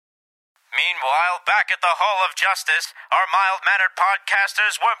Meanwhile, back at the Hall of Justice, our mild-mannered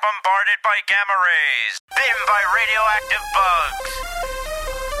podcasters were bombarded by gamma rays, bitten by radioactive bugs,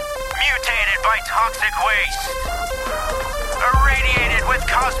 mutated by toxic waste, irradiated with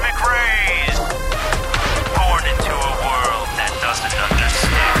cosmic rays, born into a world that doesn't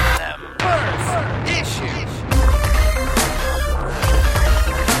understand them. First issue.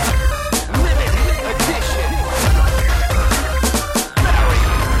 Limited edition.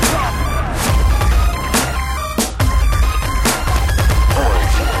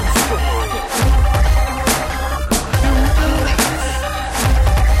 Origin story.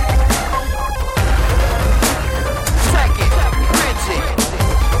 Second printing.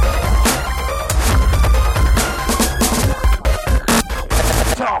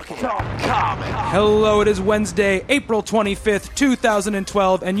 Talking comic. Hello, it is Wednesday, April 25th,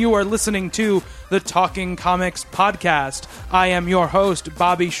 2012, and you are listening to the Talking Comics podcast. I am your host,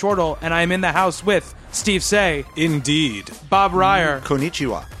 Bobby Shortle, and I am in the house with Steve Say, Indeed. Bob Ryer,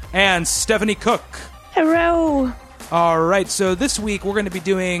 Konnichiwa. and Stephanie Cook. Hello. All right, so this week we're going to be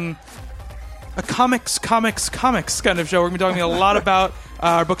doing a comics kind of show. We're going to be talking a lot about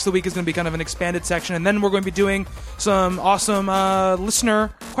our books of the week is going to be kind of an expanded section, and then we're going to be doing some awesome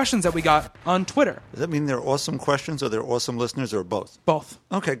listener questions that we got on Twitter. Does that mean they're awesome questions or they're awesome listeners or both? Both.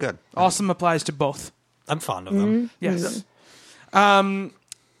 Okay, good. Awesome applies to both. I'm fond of them. Yes.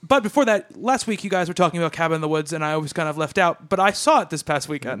 But before that, last week you guys were talking about Cabin in the Woods, and I was kind of left out, but I saw it this past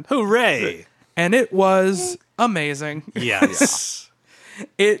weekend. Hooray! And it was amazing. Yes.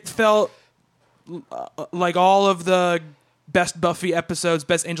 It felt like all of the best Buffy episodes,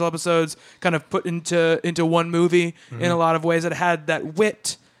 best Angel episodes, kind of put into one movie in a lot of ways. It had that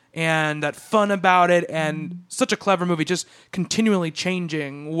wit and that fun about it, and such a clever movie, just continually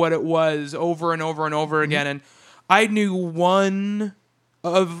changing what it was over and over and over again. And I knew one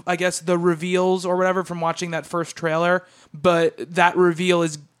of, I guess, the reveals or whatever from watching that first trailer, but that reveal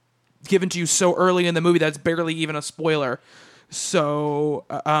is given to you so early in the movie that it's barely even a spoiler. So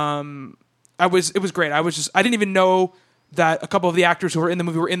it was great. I didn't even know that a couple of the actors who were in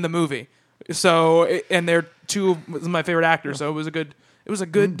the movie. So, and they're two of my favorite actors. So it was a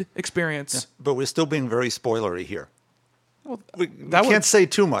good experience. Yeah, but we're still being very spoilery here. We that can't say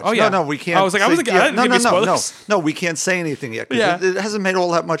too much. Oh, yeah. No, we can't. I was like, I didn't give you spoilers. No, we can't say anything yet because it hasn't made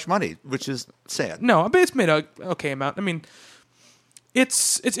all that much money, which is sad. No, but it's made a okay amount. I mean,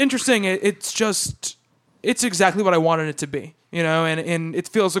 it's interesting. It's exactly what I wanted it to be, you know, and it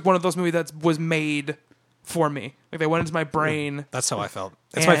feels like one of those movies that was made for me. Like they went into my brain. That's how I felt.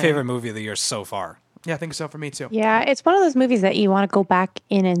 It's my favorite movie of the year so far. Yeah, I think so for me too. Yeah, it's one of those movies that you want to go back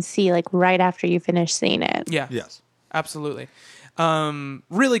in and see like right after you finish seeing it. Yeah. Yes. Absolutely.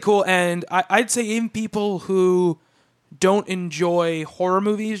 Really cool. And I'd say even people who don't enjoy horror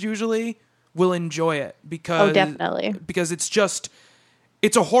movies usually will enjoy it because definitely. Because it's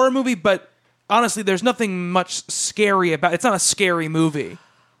a horror movie, but honestly, there's nothing much scary about it. It's not a scary movie.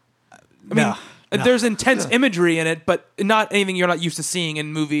 I mean, there's intense imagery in it, but not anything you're not used to seeing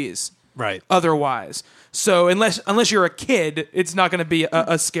in movies. Right. Otherwise. So unless you're a kid, it's not going to be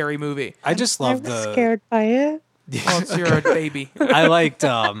a scary movie. I just love scared by it. Well, you're a baby. I liked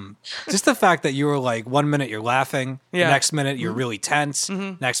just the fact that you were like 1 minute you're laughing, Yeah. the next minute you're really tense,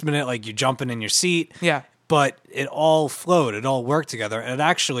 next minute like you're jumping in your seat. Yeah. But it all flowed. It all worked together. And it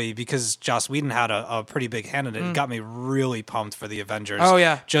actually, because Joss Whedon had a pretty big hand in it, it got me really pumped for the Avengers. Oh,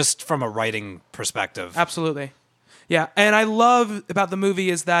 yeah. Just from a writing perspective. Absolutely. Yeah. And I love about the movie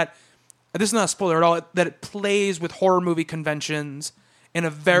is that, this is not a spoiler at all, that it plays with horror movie conventions in a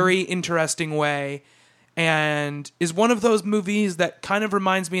very interesting way, and is one of those movies that kind of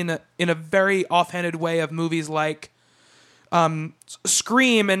reminds me in a very offhanded way of movies like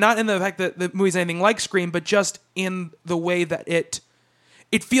Scream, and not in the fact that the movie's anything like Scream, but just in the way that it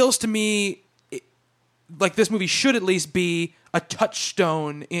feels to me like this movie should at least be a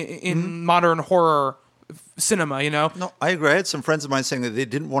touchstone in modern horror cinema, you know? No, I agree. I had some friends of mine saying that they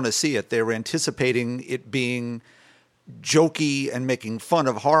didn't want to see it. They were anticipating it being jokey and making fun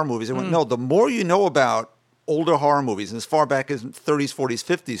of horror movies. They went, no, the more you know about older horror movies, and as far back as 30s, 40s,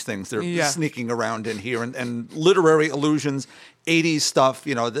 50s things, they're sneaking around in here, and literary allusions, 80s stuff,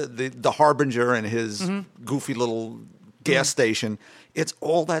 you know, the Harbinger and his goofy little gas station. It's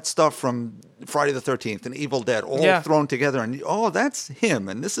all that stuff from Friday the 13th and Evil Dead all thrown together, and that's him,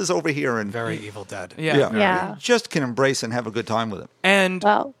 and this is over here. And Very Evil Dead. Yeah. You just can embrace and have a good time with it. And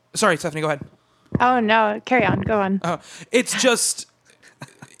sorry, Stephanie, go ahead. Oh no, carry on, go on. It's just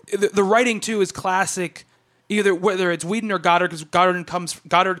the writing too is classic. Either whether it's Whedon or Goddard, because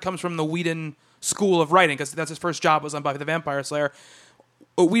Goddard comes from the Whedon school of writing, because that's his first job was on Buffy the Vampire Slayer.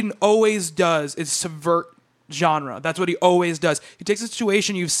 what Whedon always does is subvert genre. That's what he always does. He takes a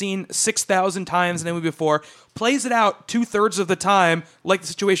situation you've seen 6,000 times in a movie before, plays it out 2/3 of the time like the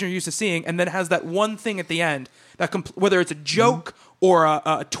situation you're used to seeing, and then has that one thing at the end that whether it's a joke or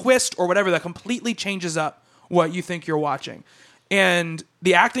a twist or whatever that completely changes up what you think you're watching. And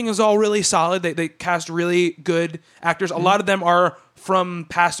the acting is all really solid. They cast really good actors. A lot of them are from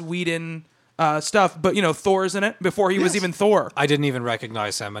past Whedon stuff, but Thor's in it before he was even Thor. I didn't even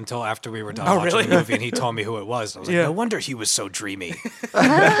recognize him until after we were done Oh, watching really? the movie, and he told me who it was. I was like, Yeah. no wonder he was so dreamy.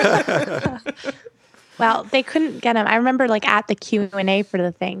 Well, they couldn't get him. I remember at the Q&A for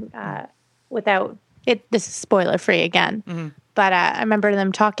the thing without it. This is spoiler free again. But I remember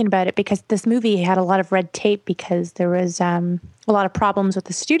them talking about it because this movie had a lot of red tape because there was a lot of problems with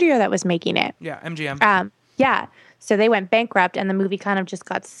the studio that was making it. Yeah, MGM. Yeah. So they went bankrupt and the movie kind of just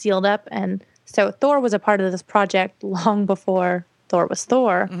got sealed up. And so Thor was a part of this project long before Thor was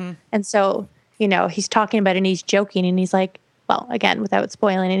Thor. And so, he's talking about it and he's joking and he's like, well, again, without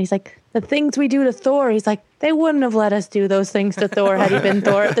spoiling it, he's like, the things we do to Thor, he's like, they wouldn't have let us do those things to Thor had he been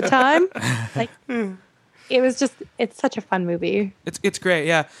Thor at the time. It's such a fun movie. It's great,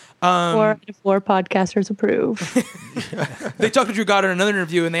 yeah. Four podcasters approve. They talked to Drew Goddard in another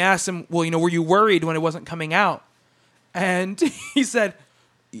interview, and they asked him, well, were you worried when it wasn't coming out? And he said,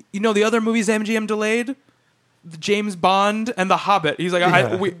 the other movies MGM delayed? The James Bond and The Hobbit. He's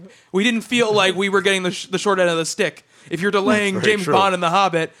like, we didn't feel like we were getting the short end of the stick. If you're delaying James Bond and The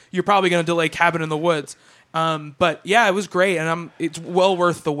Hobbit, you're probably going to delay Cabin in the Woods. But yeah, it was great, and it's well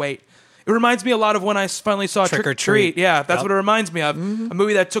worth the wait. It reminds me a lot of when I finally saw Trick or Treat. Yeah, that's what it reminds me of. A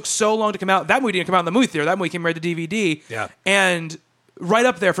movie that took so long to come out. That movie didn't come out in the movie theater. That movie came right to DVD. Yeah. And right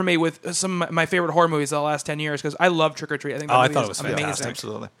up there for me with some of my favorite horror movies of the last 10 years because I love Trick or Treat. I think I movie thought is it was amazing. fantastic.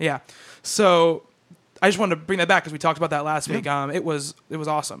 Absolutely. Yeah. So I just wanted to bring that back because we talked about that last week. It was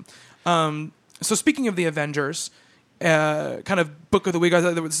awesome. So speaking of the Avengers, kind of book of the week, I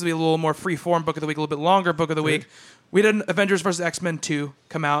thought this would be a little more free-form book of the week, a little bit longer book of the week. We had an Avengers vs. X-Men 2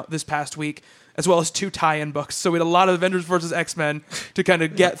 come out this past week, as well as 2 tie-in books. So we had a lot of Avengers vs. X-Men to kind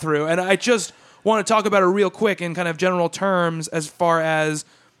of get through. And I just want to talk about it real quick in kind of general terms as far as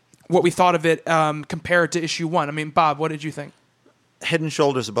what we thought of it compared to issue 1. I mean, Bob, what did you think? Head and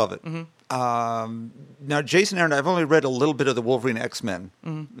shoulders above it. Now, Jason Aaron, I've only read a little bit of the Wolverine X-Men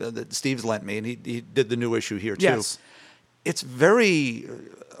that Steve's lent me, and he did the new issue here, too. Yes. It's very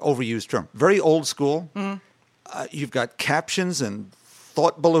overused term, very old school. You've got captions and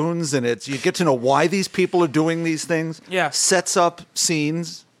thought balloons, and you get to know why these people are doing these things. Yeah. Sets up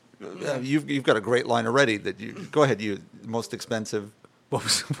scenes. You've got a great line already. Go ahead, you most expensive.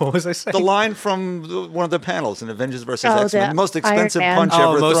 What was I saying? The line from one of the panels in Avengers vs. Oh, X-Men, the the most expensive Iron Man. punch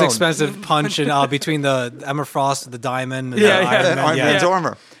ever most thrown. expensive punch between the Emma Frost, the diamond, and Yeah, the yeah. Iron and Man. Iron Yeah. Man's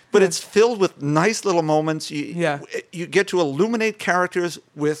armor. But it's filled with nice little moments. Yeah. You get to illuminate characters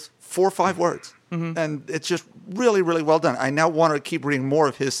with 4 or 5 words. And it's just really, really well done. I now want to keep reading more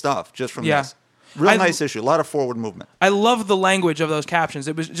of his stuff just from Yeah. this. Real I- nice issue. A lot of forward movement. I love the language of those captions.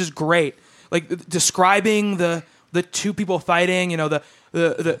 It was just great. Like describing the two people fighting,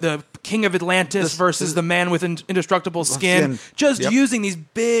 the king of Atlantis versus the man with indestructible skin. Just Yep. using these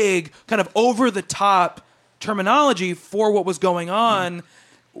big, kind of over the top terminology for what was going on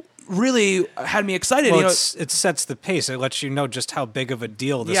really had me excited. Well, it sets the pace. It lets you know just how big of a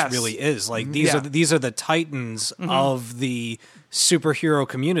deal this Yes. really is. Like Yeah. these are the titans of the superhero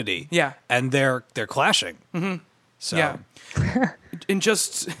community. Yeah. And they're clashing. So yeah. And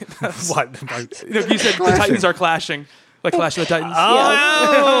just what? you said the Titans are clashing. Like Clash of the Titans.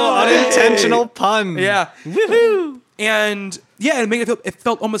 Oh, unintentional pun. Yeah. Woohoo! And yeah, it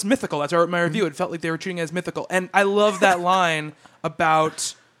felt almost mythical. That's my review. It felt like they were treating it as mythical. And I love that line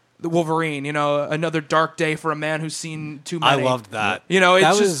about the Wolverine, another dark day for a man who's seen too I many. loved that. It's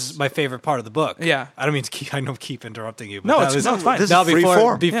that just, was my favorite part of the book. Yeah. I don't mean to keep interrupting you. But No, that it's fine. This Now, is free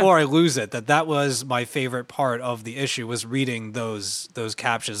form. before I lose it, that was my favorite part of the issue was reading those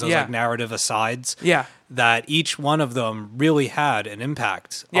captions, those Yeah. like narrative asides. Yeah. That each one of them really had an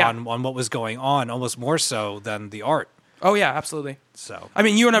impact Yeah. on what was going on, almost more so than the art. Oh yeah, absolutely. So I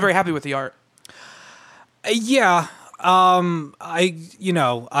mean, you were not very happy with the art. yeah, I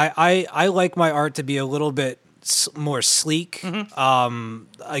like my art to be a little bit more sleek.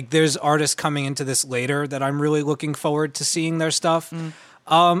 Like there's artists coming into this later that I'm really looking forward to seeing their stuff.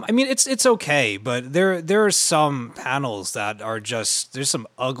 I mean, it's okay, but there are some panels that are just there's some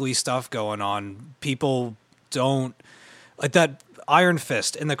ugly stuff going on. People don't like that. Iron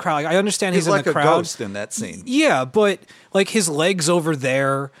Fist in the crowd. Like, I understand he's in like the a crowd. ghost in that scene. Yeah, but like his legs over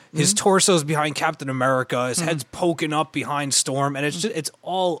there, his torso's behind Captain America, his head's poking up behind Storm, and it's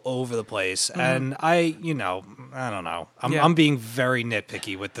all over the place. And I don't know. I'm being very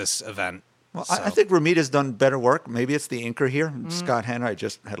nitpicky with this event. Well, So. I think Ramita's done better work. Maybe it's the inker here, Scott Hanna. I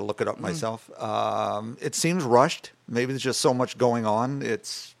just had to look it up myself. It seems rushed. Maybe there's just so much going on,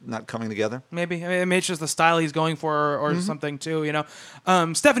 it's not coming together. Maybe. I mean, it's just the style he's going for or something, too, you know.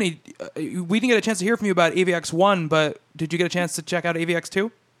 Stephanie, we didn't get a chance to hear from you about AVX 1, but did you get a chance to check out AVX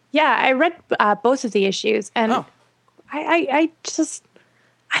 2? Yeah, I read both of the issues, and I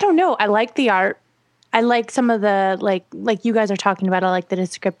don't know. I like the art. I like some of the, like you guys are talking about, I like the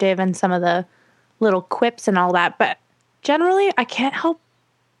descriptive and some of the little quips and all that. But generally, I can't help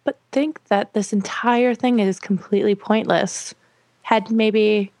but think that this entire thing is completely pointless. Had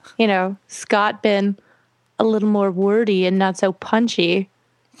maybe, Scott been a little more wordy and not so punchy,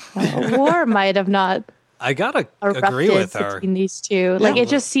 war might have not I gotta agree with her. between these two. Like, it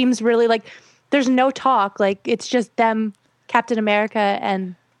just seems really like there's no talk. Like, it's just them, Captain America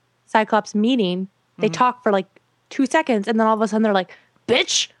and Cyclops meeting. They talk for like 2 seconds, and then all of a sudden they're like,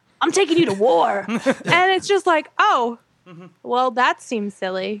 "Bitch, I'm taking you to war," and it's just like, "Oh, well, that seems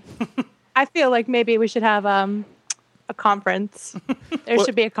silly." I feel like maybe we should have a conference. There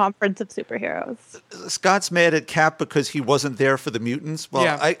should be a conference of superheroes. Scott's mad at Cap because he wasn't there for the mutants.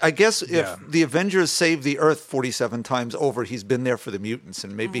 Well, I guess if the Avengers saved the Earth 47 times over, he's been there for the mutants,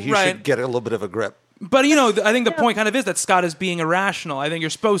 and maybe he should get a little bit of a grip. But, I think the point kind of is that Scott is being irrational. I think you're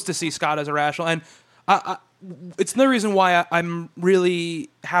supposed to see Scott as irrational. And it's the reason why I'm really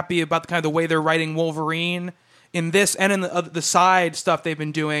happy about the way they're writing Wolverine in this and in the side stuff they've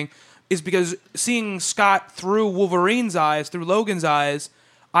been doing is because seeing Scott through Wolverine's eyes, through Logan's eyes,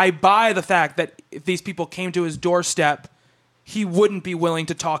 I buy the fact that if these people came to his doorstep, he wouldn't be willing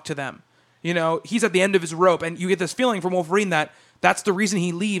to talk to them. He's at the end of his rope, and you get this feeling from Wolverine that that's the reason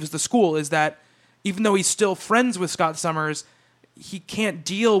he leaves the school, is that even though he's still friends with Scott Summers, he can't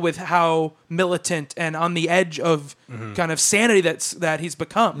deal with how militant and on the edge of kind of sanity that he's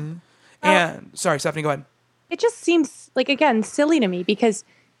become. And sorry, Stephanie, go ahead. It just seems like, again, silly to me because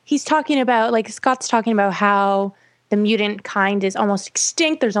he's talking about, like, Scott's talking about how the mutant kind is almost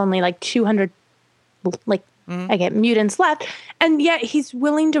extinct. There's only like 200 mutants left, and yet he's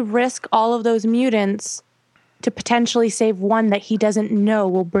willing to risk all of those mutants to potentially save one that he doesn't know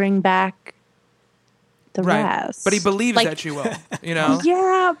will bring back the rest. But he believes that she will,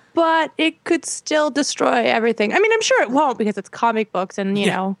 Yeah, but it could still destroy everything. I mean, I'm sure it won't because it's comic books and,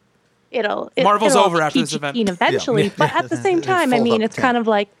 it'll Marvel's it'll over after be this event. eventually. Yeah. But at the same time, I mean, it's kind of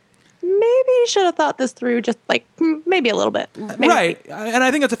like, maybe you should have thought this through just like maybe a little bit. Maybe. Right. And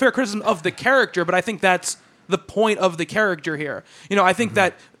I think that's a fair criticism of the character, but I think that's the point of the character here. I think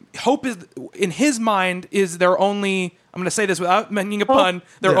that hope is, in his mind, is their only, I'm going to say this without making a pun,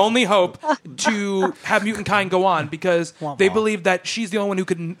 their only hope to have mutant kind go on because they believe that she's the only one who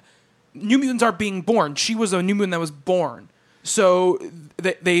could, new mutants aren't being born. She was a new mutant that was born. So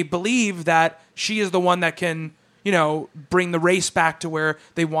they believe that she is the one that can, bring the race back to where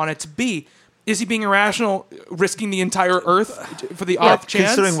they want it to be. Is he being irrational, risking the entire Earth for the off chance?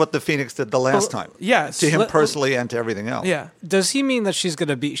 Considering what the Phoenix did the last time. Yes. To him personally and to everything else. Yeah. Does he mean that she's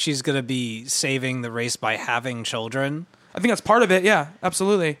gonna be saving the race by having children? I think that's part of it. Yeah,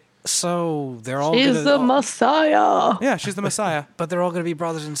 absolutely. So they're all She's the Messiah. Yeah, she's the Messiah. but they're all gonna be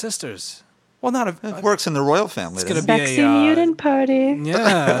brothers and sisters. Well, not a. It works in the royal family. It's gonna doesn't it? be Sexy mutant party.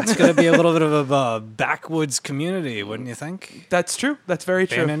 Yeah, it's gonna be a little bit of a backwoods community, wouldn't you think? That's true. That's very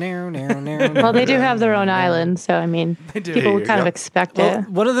true. Well, they do have their own island, so I mean, do. people would kind of expect it.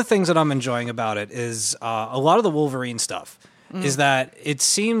 One of the things that I'm enjoying about it is a lot of the Wolverine stuff is that it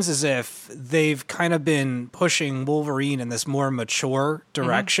seems as if they've kind of been pushing Wolverine in this more mature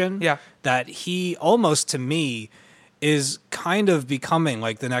direction. Yeah. That he almost, to me, is kind of becoming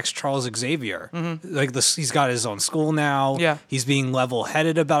like the next Charles Xavier. Like he's got his own school now. Yeah. He's being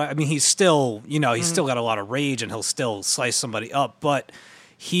level-headed about it. I mean, he's still, he's still got a lot of rage and he'll still slice somebody up, but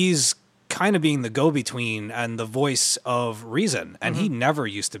he's kind of being the go-between and the voice of reason. And he never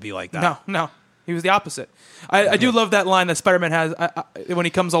used to be like that. No. He was the opposite. I do love that line that Spider-Man has when he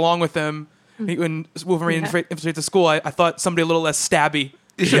comes along with him. When Wolverine infiltrates the school, I thought somebody a little less stabby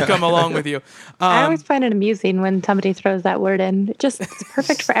should come along with you. I always find it amusing when somebody throws that word in. It's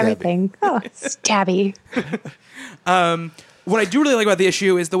perfect for everything. Oh, stabby. What I do really like about the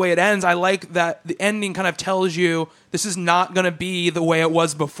issue is the way it ends. I like that the ending kind of tells you this is not going to be the way it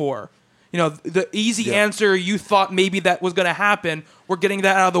was before. The easy answer you thought maybe that was going to happen, we're getting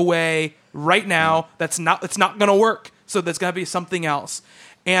that out of the way right now. It's not going to work. So there's going to be something else.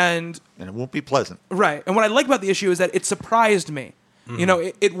 And it won't be pleasant. right. And what I like about the issue is that it surprised me. You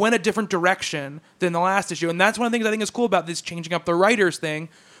know, it went a different direction than the last issue. And that's one of the things I think is cool about this changing up the writers thing,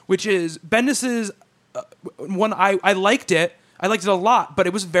 which is Bendis's one. I liked it. I liked it a lot, but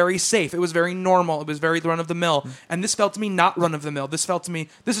it was very safe. It was very normal. It was very run-of-the-mill. And this felt to me not run-of-the-mill. This felt to me,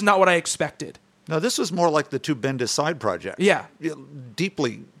 this is not what I expected. No, this was more like the two Bendis side projects. Yeah.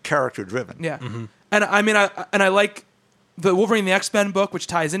 Deeply character-driven. Yeah. And I mean, I like the Wolverine and the X-Men book, which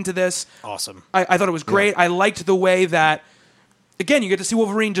ties into this. Awesome. I thought it was great. I liked the way that, again, you get to see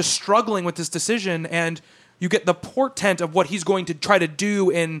Wolverine just struggling with this decision, and you get the portent of what he's going to try to do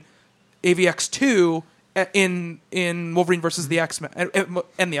in AVX 2 in Wolverine versus the X-Men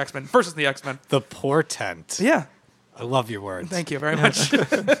and the X-Men versus the X-Men. The portent. Yeah. I love your words. Thank you very much.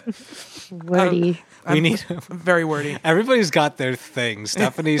 Wordy. We need Very wordy. everybody's got their thing.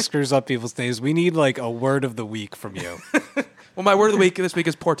 Stephanie screws up people's names. We need like a word of the week from you. Well, my word of the week this week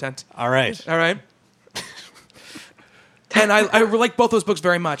is portent. All right. All right. And I like both those books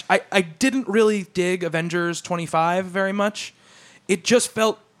very much. I didn't really dig Avengers 25 very much. It just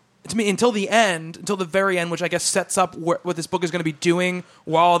felt, to me, until the very end, which I guess sets up what this book is going to be doing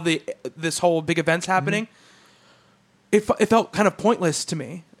while this whole big event's happening, it felt kind of pointless to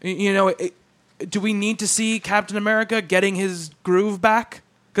me. You know, do we need to see Captain America getting his groove back?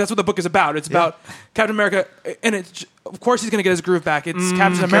 Because that's what the book is about. It's about Captain America, and of course he's going to get his groove back. It's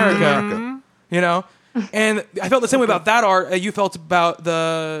Captain America. You know? And I felt the same way about that art you felt about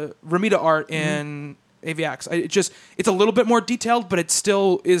the Ramita art in AVX. It's a little bit more detailed, but it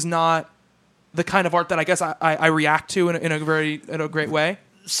still is not the kind of art that I guess I react to in a great way.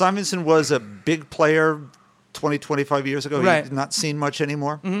 Simonson was a big player 25 years ago. Right. He's not seen much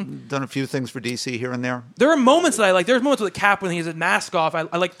anymore. Done a few things for DC here and there. There are moments that I like. There's moments with the Cap when he has his mask off. I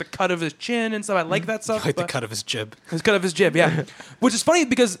like the cut of his chin and stuff. I like that stuff. I like the cut of his jib. His cut of his jib, yeah. Which is funny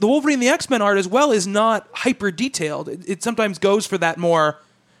because the Wolverine and the X-Men art as well is not hyper detailed. It sometimes goes for that more,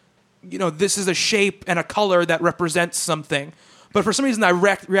 you know, this is a shape and a color that represents something. But for some reason, I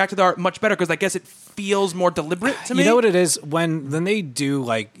react to the art much better because I guess it feels more deliberate to me. You know what it is? When they do,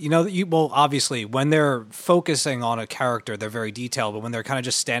 like, obviously, when they're focusing on a character, they're very detailed. But when they're kind of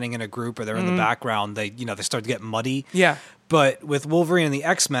just standing in a group or they're in the background, they start to get muddy. Yeah. But with Wolverine and the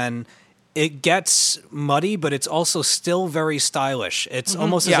X-Men, it gets muddy, but it's also still very stylish. It's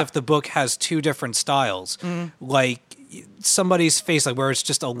almost as if the book has two different styles. Like somebody's face, like where it's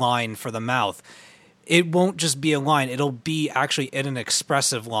just a line for the mouth. It won't just be a line. It'll be actually in an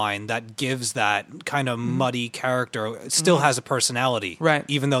expressive line that gives that kind of muddy character. It still has a personality. Right.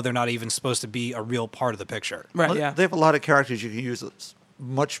 Even though they're not even supposed to be a real part of the picture. Right, Well, yeah. They have a lot of characters you can use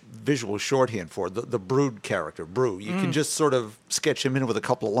much visual shorthand for. The Brood character, Brew. You can just sort of sketch him in with a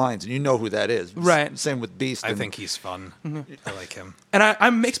couple of lines, and you know who that is. Right. Same with Beast. I think he's fun. I like him. And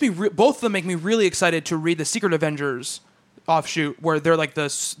both of them make me really excited to read the Secret Avengers offshoot, where they're like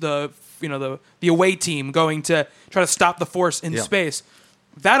the away team going to try to stop the Force in space.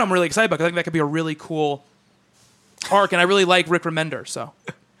 That I'm really excited about because I think that could be a really cool arc, and I really like Rick Remender. So,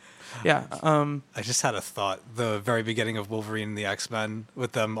 yeah. I just had a thought. The very beginning of Wolverine and the X-Men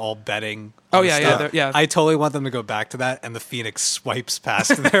with them all betting. Oh, on yeah, stuff. yeah, yeah. I totally want them to go back to that, and the Phoenix swipes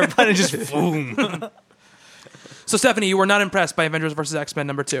past everybody and just boom. So, Stephanie, you were not impressed by Avengers versus X-Men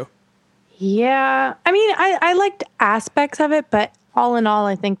 #2. Yeah. I mean, I liked aspects of it, but all in all,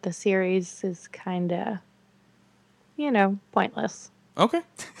 I think the series is kind of, pointless. Okay.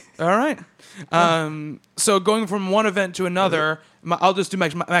 All right. So going from one event to another, I'll just do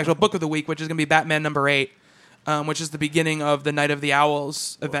my actual book of the week, which is going to be Batman #8, which is the beginning of the Night of the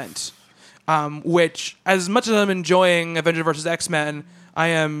Owls event. Which, as much as I'm enjoying Avengers versus X-Men, I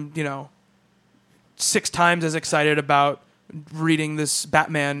am, 6 times as excited about reading this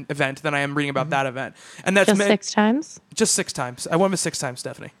Batman event than I am reading about that event. And that's Just 6 times? Just 6 times. I went with 6 times,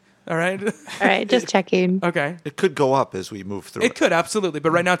 Stephanie. All right? All right, just checking. Okay. it could go up as we move through. It could, absolutely.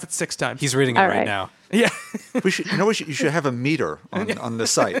 But right now it's at 6 times. He's reading it All right right. now. Yeah. You should have a meter on the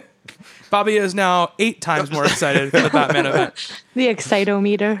site. Bobby is now 8 times more excited for the Batman event. The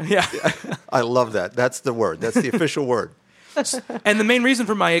excitometer. Yeah. I love that. That's the word. That's the official word. And the main reason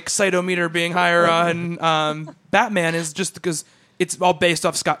for my excitometer being higher on Batman is just because it's all based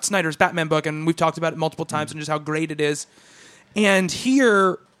off Scott Snyder's Batman book, and we've talked about it multiple times and just how great it is. And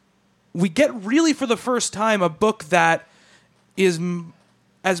here we get really for the first time a book that is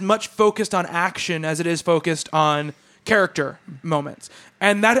as much focused on action as it is focused on character moments.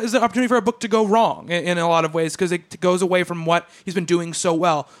 And that is an opportunity for a book to go wrong in a lot of ways because it goes away from what he's been doing so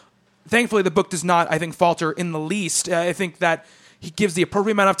well. Thankfully, the book does not, I think, falter in the least. I think that he gives the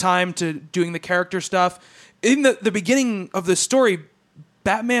appropriate amount of time to doing the character stuff. in the beginning of the story,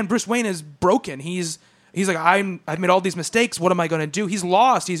 Batman, Bruce Wayne is broken. He's like, I've made all these mistakes. What am I going to do? He's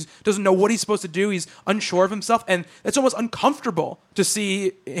lost. He doesn't know what he's supposed to do. He's unsure of himself, and it's almost uncomfortable to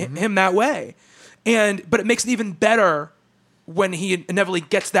see him that way. But it makes it even better when he inevitably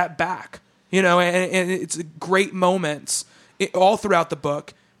gets that back. And it's great moments all throughout the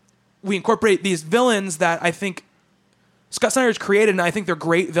book. We incorporate these villains that I think Scott Snyder's created, and I think they're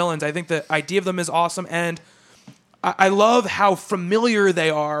great villains. I think the idea of them is awesome, and I love how familiar they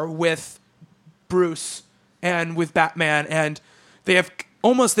are with Bruce and with Batman, and they have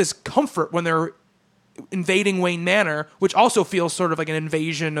almost this comfort when they're invading Wayne Manor, which also feels sort of like an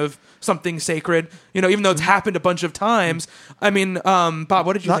invasion of something sacred, even though it's happened a bunch of times. I mean, Bob,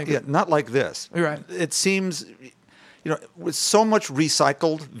 what did you think? Yeah, not like this. You're right. It seems, with so much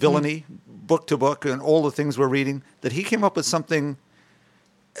recycled villainy, book to book, and all the things we're reading, that he came up with something.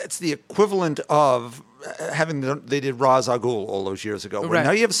 It's the equivalent of they did Ra's al Ghul all those years ago. Where Right.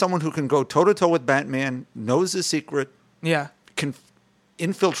 now you have someone who can go toe to toe with Batman, knows his secret, Yeah. can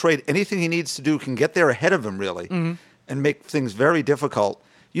infiltrate anything he needs to do, can get there ahead of him really, and make things very difficult.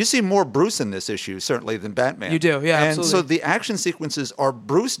 You see more Bruce in this issue certainly than Batman. You do, yeah, and absolutely. so the action sequences are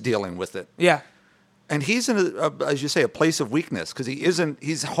Bruce dealing with it. Yeah. And he's in, as you say, a place of weakness because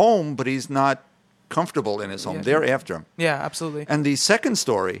he's home, but he's not comfortable in his home. Yeah. They're after him. Yeah, absolutely. And the second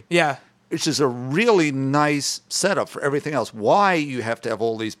story, Yeah. which is a really nice setup for everything else, why you have to have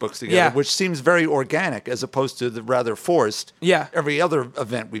all these books together, Yeah. which seems very organic as opposed to the rather forced Yeah. every other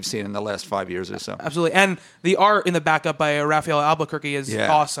event we've seen in the last 5 years or so. Absolutely. And the art in the backup by Raphael Albuquerque is Yeah.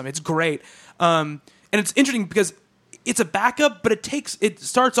 awesome. It's great. And it's interesting because it's a backup, but it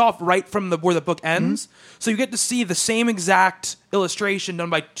starts off right from where the book ends. So you get to see the same exact illustration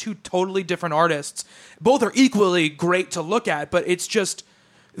done by two totally different artists. Both are equally great to look at, but it's just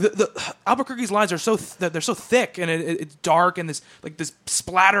the Albuquerque's lines are they're so thick, and it's dark, and this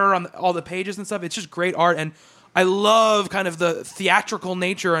splatter on all the pages and stuff. It's just great art, and I love kind of the theatrical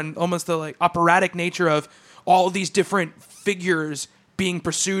nature and almost the operatic nature of all these different figures being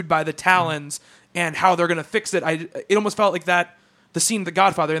pursued by the Talons and how they're going to fix it. It almost felt like the scene in The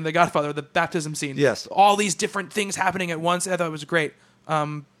Godfather, the baptism scene. Yes. All these different things happening at once. I thought it was great.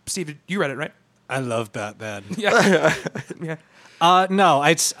 Steve, you read it, right? I love Batman. Yeah. Yeah. No,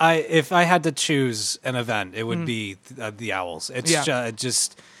 if I had to choose an event, it would be the Owls. It's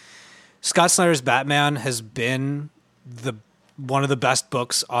just Scott Snyder's Batman has been one of the best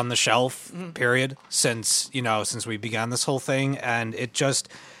books on the shelf. Period. Since we began this whole thing, and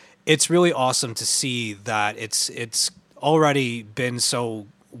it's really awesome to see that it's already been so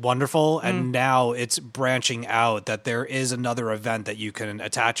wonderful, and now it's branching out, that there is another event that you can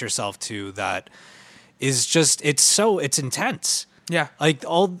attach yourself to that is just it's intense. Yeah.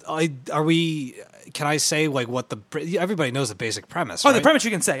 Can I say what everybody knows the basic premise, Oh, right? the premise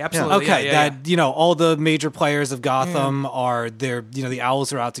you can say, absolutely. Okay, Yeah. that all the major players of Gotham are there. The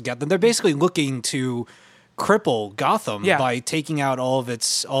Owls are out to get them. They're basically looking to cripple Gotham by taking out all of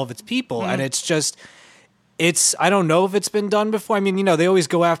its people, and I don't know if it's been done before. I mean, they always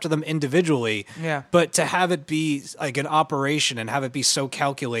go after them individually. Yeah. But to have it be like an operation and have it be so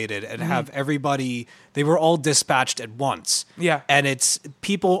calculated and have everybody, they were all dispatched at once. Yeah. And it's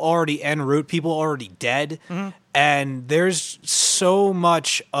people already en route, people already dead. And there's so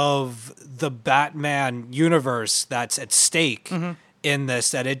much of the Batman universe that's at stake in this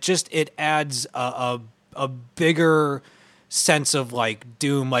that it adds a bigger sense of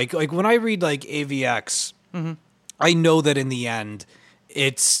doom. Like when I read AVX, I know that in the end,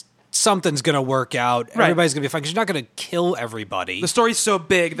 something's going to work out. Right. Everybody's going to be fine because you're not going to kill everybody. The story's so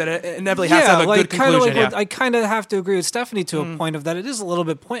big that it inevitably has to have a good conclusion. I kind of have to agree with Stephanie to a point of that it is a little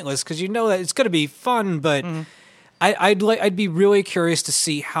bit pointless because that it's going to be fun, but I'd be really curious to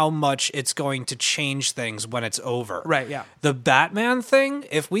see how much it's going to change things when it's over. Right, yeah. The Batman thing,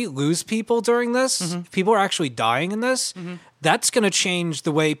 if we lose people during this, if people are actually dying in this, that's going to change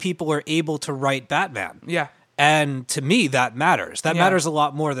the way people are able to write Batman. Yeah. And to me, that matters. That matters a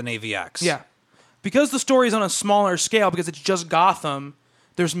lot more than AVX. Yeah. Because the story's on a smaller scale, because it's just Gotham,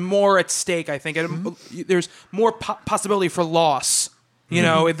 there's more at stake, I think. And there's more possibility for loss,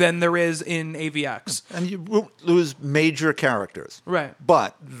 than there is in AVX. And you lose major characters. Right.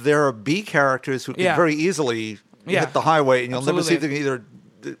 But there are B characters who can very easily hit the highway, and you'll never see them either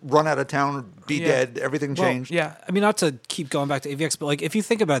run out of town or be dead. Everything changed. Yeah. I mean, not to keep going back to AVX, but if you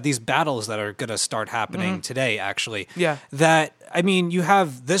think about these battles that are going to start happening today, actually, you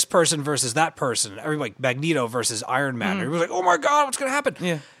have this person versus that person. Everybody, Magneto versus Iron Man. Everybody's like, oh my God, what's going to happen?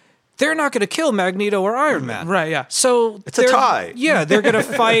 Yeah. they're not going to kill Magneto or Iron Man. Right, yeah. So It's a tie. Yeah, they're going to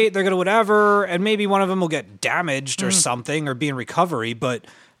fight, they're going to whatever, and maybe one of them will get damaged or something or be in recovery, but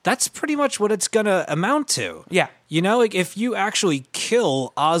that's pretty much what it's going to amount to. Yeah. You know, like if you actually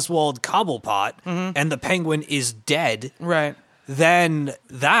kill Oswald Cobblepot and the Penguin is dead, Right. then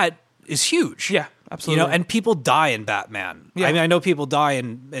that is huge. Yeah, absolutely. You know, and people die in Batman. Yeah. I mean, I know people die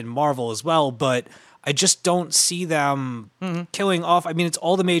in Marvel as well, but I just don't see them killing off. I mean, it's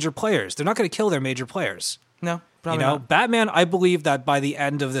all the major players. They're not going to kill their major players. No, probably You know, not. Batman, I believe that by the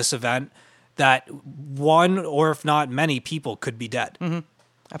end of this event, that one or if not many people could be dead.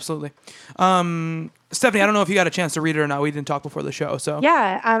 Absolutely. Stephanie, I don't know if you got a chance to read it or not. We didn't talk before the show, so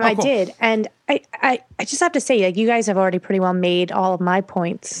Yeah, I cool. did. And I just have to say, like, you guys have already pretty well made all of my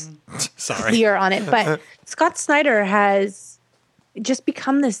points Sorry. clear on it. But Scott Snyder has just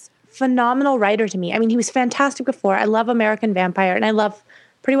become this phenomenal writer to me. I mean, he was fantastic before. I love American Vampire, and I love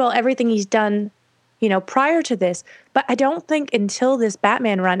pretty well everything he's done, you know, prior to this. But I don't think until this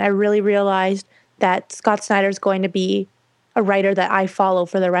Batman run, I really realized that Scott Snyder is going to be a writer that I follow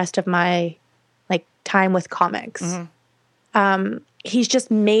for the rest of my like time with comics. He's just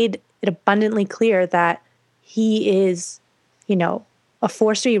made it abundantly clear that he is, you know, a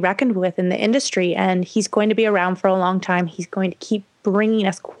force to be reckoned with in the industry, and he's going to be around for a long time. He's going to keep bringing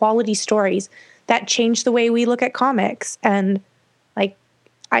us quality stories that change the way we look at comics. And like,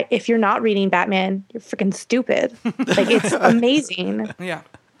 if you're not reading Batman, you're freaking stupid. Like, it's amazing. yeah,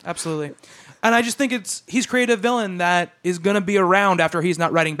 absolutely. And I just think he's created a villain that is going to be around after he's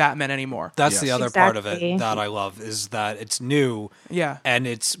not writing Batman anymore. That's the other part of Exactly. it that I love is that it's new. Yeah. And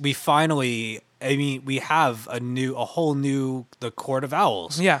we finally, I mean, we have a whole new, the Court of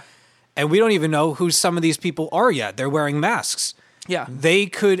Owls. Yeah. And we don't even know who some of these people are yet. They're wearing masks. Yeah. They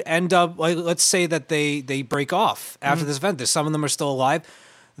could end up, like, let's say that they break off after this event. Some of them are still alive.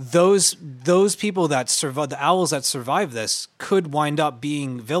 Those people that survive, the owls that survive this, could wind up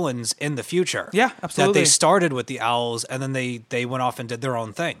being villains in the future. Yeah, absolutely. That they started with the owls and then they went off and did their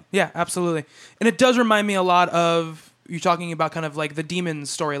own thing. Yeah, absolutely. And it does remind me a lot of you talking about kind of like the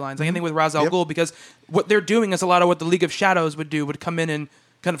demons storylines, like anything with Ra's al Ghul, because what they're doing is a lot of what the League of Shadows would do, would come in and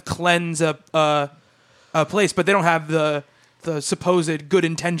kind of cleanse a place, but they don't have the supposed good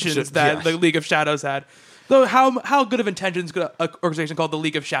intentions that the League of Shadows had. Though how good of intentions could an organization called the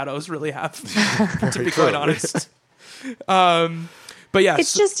League of Shadows really have, to be quite honest? But yeah,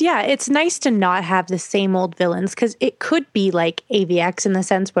 It's just, it's nice to not have the same old villains, because it could be like AVX in the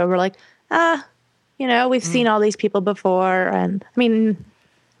sense where we're like, you know, we've seen all these people before. And I mean,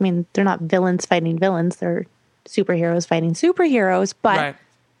 they're not villains fighting villains. They're superheroes fighting superheroes. But right.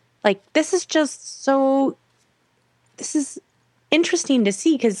 like, this is interesting to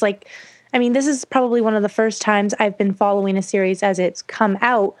see, because like, I mean, this is probably one of the first times I've been following a series as it's come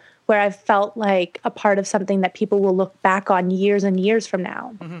out where I've felt like a part of something that people will look back on years and years from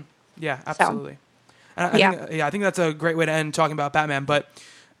now. Yeah, absolutely. And I think that's a great way to end talking about Batman. But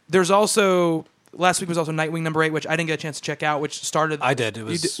there's also last week was also Nightwing number 8, which I didn't get a chance to check out. Which started. I did. It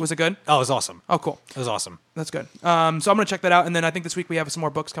was. Was it good? Oh, it was awesome. Oh, cool. It was awesome. That's good. So I'm going to check that out, and then I think this week we have some more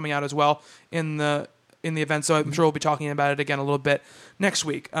books coming out as well in the event. So I'm sure we'll be talking about it again a little bit next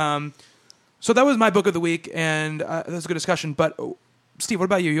week. So that was my book of the week, and that was a good discussion. But Steve, what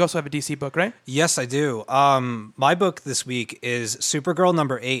about you? You also have a DC book, right? Yes, I do. My book this week is Supergirl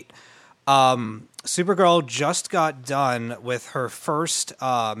number 8. Supergirl just got done with her first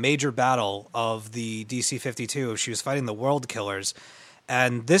major battle of the DC 52. She was fighting the World Killers.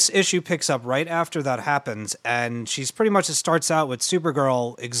 And this issue picks up right after that happens. And she's pretty much, it starts out with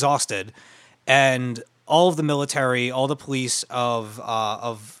Supergirl exhausted. And all of the military, all the police of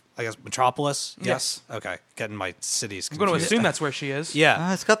I guess, Metropolis? Yes. Okay. Getting my cities I'm confused. going to assume that's where she is.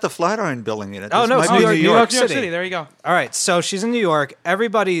 Yeah. It's got the Flatiron Building in it. Oh, This no, might it's be New York New York City. City. There you go. All right, so she's in New York.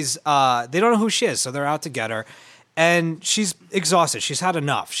 Everybody's, they don't know who she is, so they're out to get her. And she's exhausted. She's had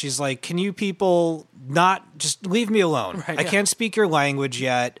enough. She's like, can you people not just leave me alone? Right, I yeah. can't speak your language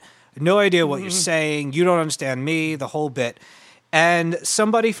yet. No idea what you're saying. You don't understand me, the whole bit. And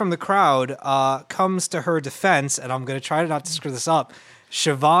somebody from the crowd comes to her defense, and I'm going to try not to screw this up.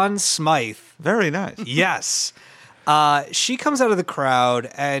 Siobhan Smythe. Very nice. Yes. She comes out of the crowd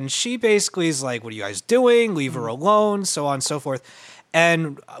and she basically is like, what are you guys doing? Leave her alone, so on and so forth.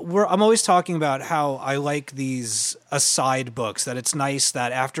 And I'm always talking about how I like these aside books, that it's nice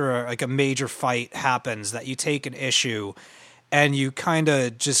that after a major fight happens that you take an issue and you kind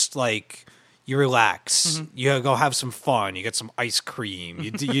of just like, you relax, you go have some fun, you get some ice cream,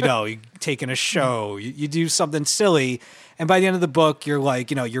 you take in a show, you do something silly. And by the end of the book, you're like,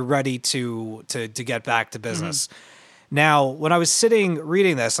 you're ready to get back to business. Now, when I was sitting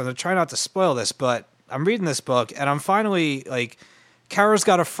reading this, I'm going to try not to spoil this, but I'm reading this book, and I'm finally, like, Kara's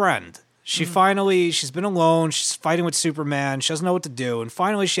got a friend. She's been alone, she's fighting with Superman, she doesn't know what to do, and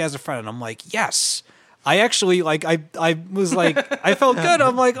finally she has a friend, and I'm like, yes. I actually, like, I was like, I felt good.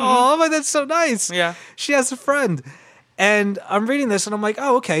 I'm like, oh, that's so nice. Yeah. She has a friend. And I'm reading this, and I'm like,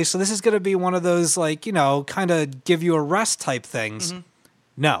 oh, okay, so this is going to be one of those, like, you know, kind of give you a rest type things.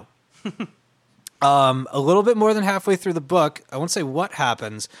 No. A little bit more than halfway through the book, I won't say what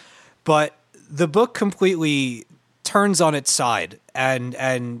happens, but the book completely turns on its side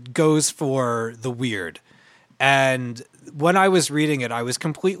and goes for the weird. And when I was reading it, I was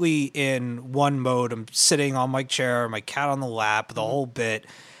completely in one mode. I'm sitting on my chair, my cat on the lap, the whole bit.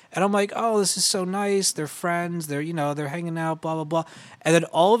 And I'm like, oh, this is so nice. They're friends. They're hanging out, blah, blah, blah. And then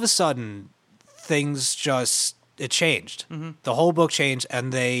all of a sudden, things just... it changed. The whole book changed,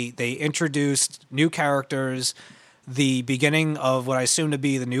 and they introduced new characters, the beginning of what I assume to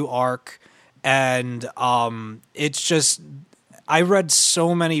be the new arc, and it's just... I read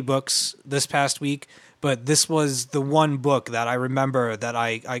so many books this past week, but this was the one book that I remember that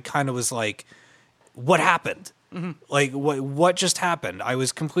I kind of was like, what happened? Like, what just happened? I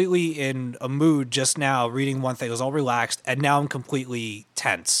was completely in a mood just now reading one thing. I was all relaxed, and now I'm completely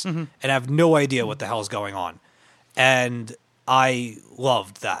tense, and I have no idea what the hell's going on. And I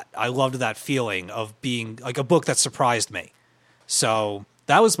loved that. I loved that feeling of being like a book that surprised me. So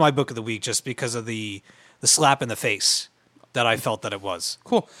that was my book of the week, just because of the slap in the face that I felt that it was.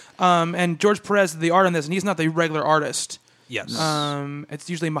 Cool. And George Perez did the art on this, and he's not the regular artist. Yes. It's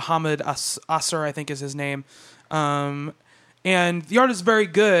usually Muhammad Asser, I think is his name. And the art is very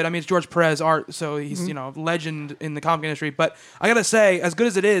good. I mean, it's George Perez art, so he's, legend in the comic industry. But I gotta say, as good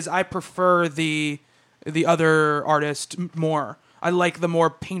as it is, I prefer the other artist more. I like the more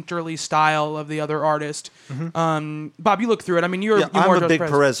painterly style of the other artist. Bob, you look through it. I mean, you're I'm more a George big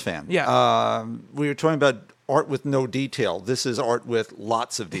Perez. Perez fan. Yeah. We were talking about art with no detail. This is art with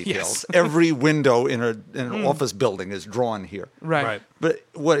lots of details. Yes. Every window in an office building is drawn here. Right. But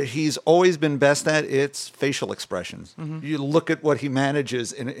what he's always been best at, it's facial expressions. You look at what he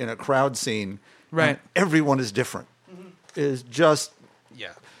manages in a crowd scene, Right. and everyone is different. Is just...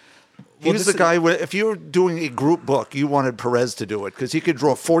 Yeah. He was the guy, if you were doing a group book, you wanted Perez to do it, because he could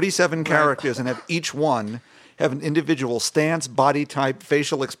draw 47 characters and have each one have an individual stance, body type,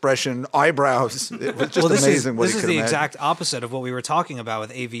 facial expression, eyebrows. It was just amazing what he could This is the imagine. exact opposite of what we were talking about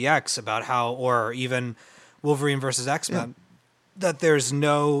with AVX, about how, or even Wolverine versus X-Men, that there's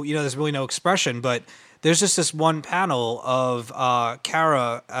no, there's really no expression, but there's just this one panel of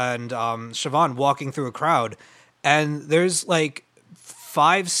Kara and Siobhan walking through a crowd, and there's like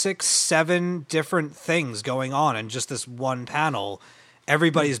 5, 6, 7 different things going on in just this one panel.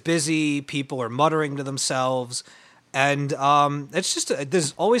 Everybody's busy. People are muttering to themselves. And it's just,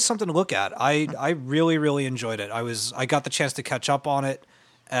 there's always something to look at. I really, really enjoyed it. I got the chance to catch up on it,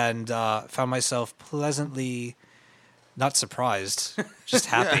 and found myself pleasantly not surprised, just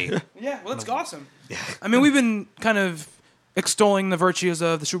happy. Yeah, well, that's awesome. Yeah. I mean, we've been kind of extolling the virtues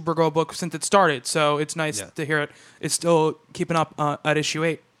of the Supergirl book since it started, so it's nice to hear it. It's still keeping up at issue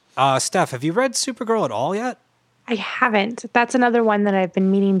 8. Steph, have you read Supergirl at all yet? I haven't. That's another one that I've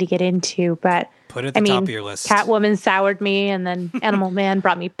been meaning to get into, but Put it at the top of your list. Catwoman soured me, and then Animal Man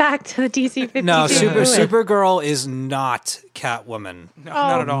brought me back to the DC 52. No, Supergirl is not Catwoman. No,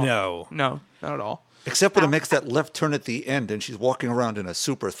 not at all. No. No, not at all. Except when it makes that left turn at the end and she's walking around in a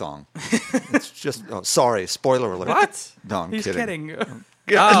super thong. It's just, sorry, spoiler alert. What? No, I'm He's kidding.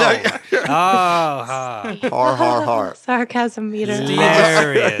 Ha. Har, har, har. Sarcasm meter.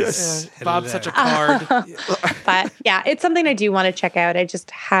 Hilarious. Bob's such a card. But yeah, it's something I do want to check out. I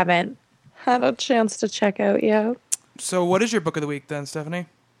just haven't had a chance to check out yet. So what is your book of the week then, Stephanie?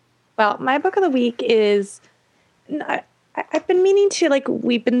 Well, my book of the week is... I've been meaning to,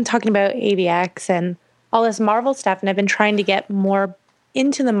 we've been talking about AVX and all this Marvel stuff, and I've been trying to get more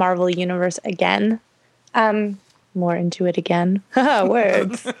into the Marvel universe again. More into it again.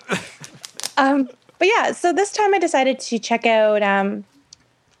 Words. But yeah, so this time I decided to check out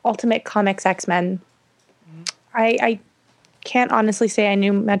Ultimate Comics X-Men. I can't honestly say I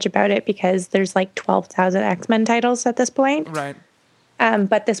knew much about it because there's 12,000 X-Men titles at this point. Right.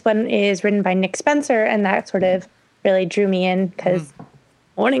 But this one is written by Nick Spencer, and that sort of really drew me in because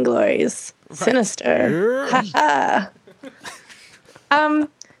Morning Glories, sinister. So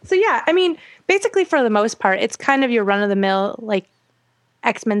yeah, I mean, basically for the most part, it's kind of your run-of-the-mill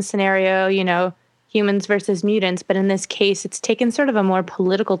X-Men scenario, humans versus mutants. But in this case, it's taken sort of a more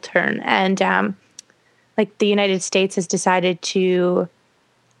political turn, and the United States has decided to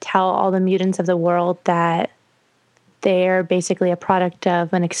tell all the mutants of the world that they're basically a product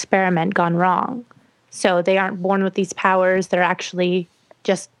of an experiment gone wrong. So they aren't born with these powers. They're actually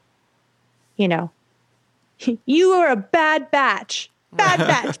just, you know, you are a bad batch. Bad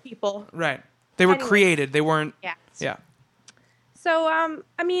batch, people. Right. They were Anyway. created. They weren't. Yeah. Yeah. So,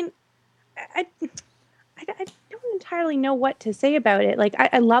 I mean, I don't entirely know what to say about it. Like,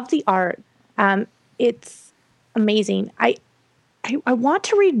 I love the art. It's amazing. I want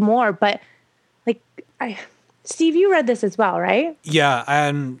to read more, but like, Steve, you read this as well, right? Yeah,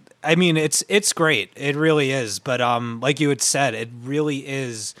 and I mean it's great. It really is. But like you had said, it really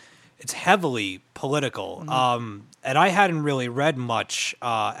is. It's heavily political. And I hadn't really read much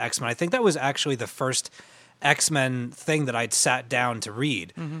X-Men. I think that was actually the first X-Men thing that I'd sat down to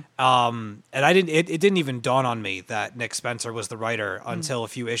read. And I didn't. It didn't even dawn on me that Nick Spencer was the writer until a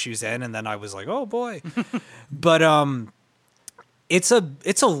few issues in, and then I was like, oh boy. But it's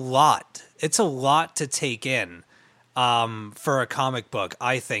a lot. It's a lot to take in for a comic book,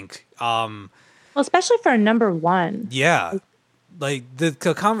 I think. Well, especially for a number one. Yeah. Like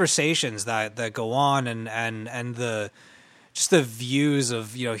the conversations that go on and the just the views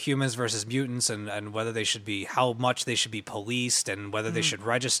of, you know, humans versus mutants and whether they should be, how much they should be policed and whether they should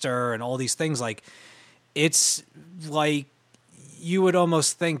register and all these things. Like, it's like you would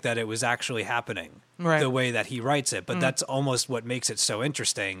almost think that it was actually happening the way that he writes it, but that's almost what makes it so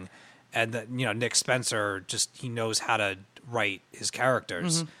interesting. And that, you know, Nick Spencer he knows how to write his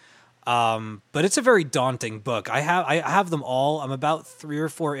characters. But it's a very daunting book. I have them all. I'm about 3 or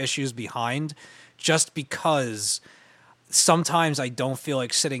 4 issues behind, just because sometimes I don't feel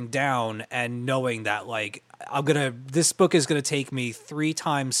like sitting down and knowing that, like, this book is gonna take me 3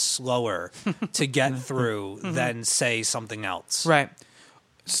 times slower to get through than, say, something else. Right.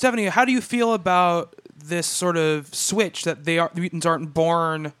 Stephanie, how do you feel about this sort of switch that the mutants aren't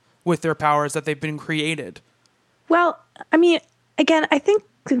born with their powers, that they've been created? Well, I mean, again, I think,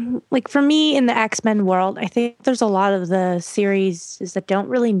 like, for me in the X-Men world, I think there's a lot of the series that don't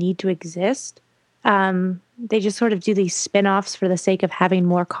really need to exist. They just sort of do these spin-offs for the sake of having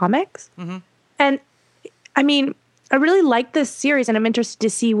more comics. And I mean, I really like this series, and I'm interested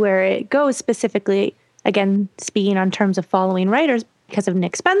to see where it goes, specifically, again, speaking on terms of following writers, because of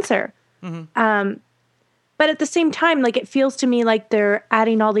Nick Spencer. But at the same time, like, it feels to me like they're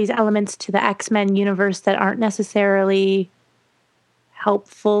adding all these elements to the X-Men universe that aren't necessarily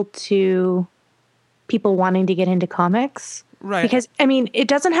helpful to people wanting to get into comics. Right. Because, I mean, it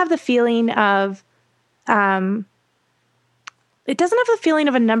doesn't have the feeling of a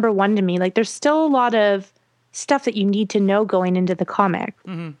number one to me. Like, there's still a lot of stuff that you need to know going into the comic,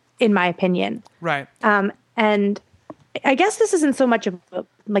 in my opinion. Right. And I guess this isn't so much of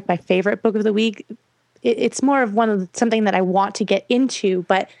like my favorite book of the week. It's more of something that I want to get into,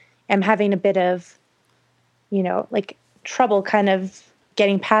 but I'm having a bit of, you know, like, trouble kind of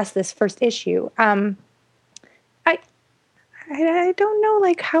getting past this first issue. I don't know,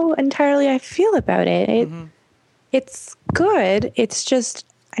 like, how entirely I feel about it. It's good. It's just,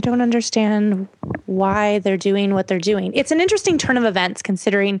 I don't understand why they're doing what they're doing. It's an interesting turn of events,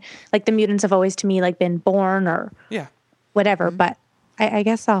 considering, like, the mutants have always, to me, like, been born or whatever. But I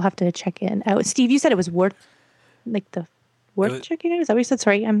guess I'll have to check in. Steve, you said it was worth checking out? Is that what you said?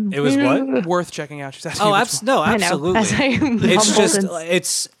 Sorry. It was what? Worth checking out. She's asking Oh, you no, I know, absolutely. as I It's just, mumbled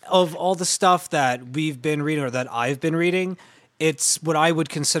it's of all the stuff that we've been reading or that I've been reading, it's what I would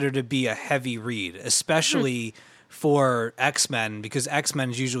consider to be a heavy read, especially for X-Men, because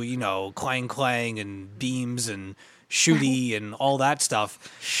X-Men's usually, you know, clang and beams and shooty and all that stuff.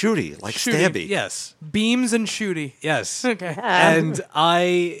 Shooty, like Shooty. stabby. Yes. Beams and shooty. Yes. Okay. And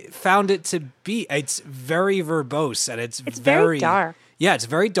I found it to be, it's very verbose and it's very dark. Yeah, it's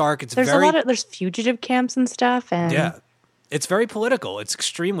very dark. It's There's very there's fugitive camps and stuff. And yeah. It's very political. It's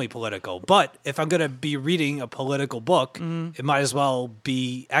extremely political. But if I'm going to be reading a political book, it might as well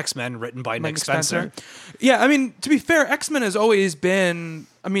be X-Men written by Nick Spencer. Yeah, I mean, to be fair, X-Men has always been,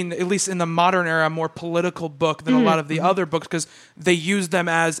 I mean, at least in the modern era, a more political book than a lot of the other books, because they use them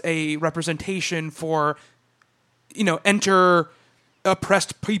as a representation for, you know, enter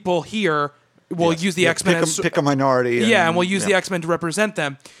oppressed people here. We'll use the X-Men pick a minority. and we'll use the X-Men to represent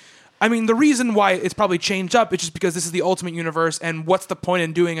them. I mean, the reason why it's probably changed up is just because this is the Ultimate Universe, and what's the point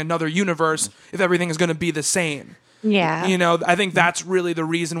in doing another universe if everything is going to be the same? Yeah. You know, I think that's really the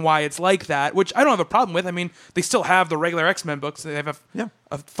reason why it's like that, which I don't have a problem with. I mean, they still have the regular X-Men books. They have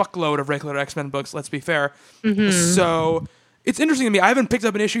a fuckload of regular X-Men books, let's be fair. So it's interesting to me. I haven't picked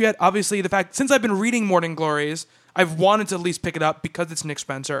up an issue yet. Obviously, the fact, since I've been reading Morning Glories, I've wanted to at least pick it up because it's Nick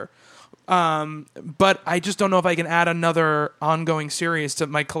Spencer. But I just don't know if I can add another ongoing series to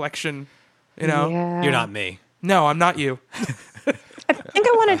my collection, you know? Yeah. You're not me. No, I'm not you. I think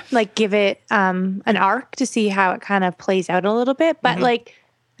I want to like give it an arc to see how it kind of plays out a little bit. But like,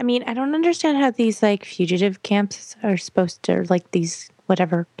 I mean, I don't understand how these like fugitive camps are supposed to, like these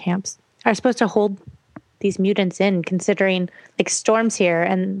whatever camps are supposed to hold these mutants in, considering like Storm's here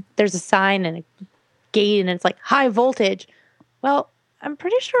and there's a sign and a gate and it's like high voltage. Well, I'm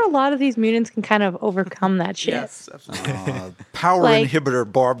pretty sure a lot of these mutants can kind of overcome that shit. Yes, absolutely. Power Like-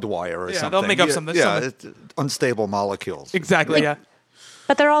 inhibitor barbed wire or Yeah, something. they'll make up something- Yeah, something. it's unstable molecules. Exactly. Yeah.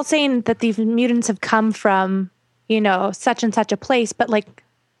 But they're all saying that these mutants have come from, you know, such and such a place. But like,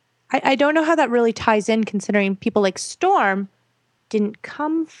 I don't know how that really ties in, considering people like Storm didn't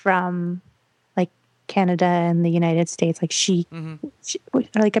come from like Canada and the United States. Like she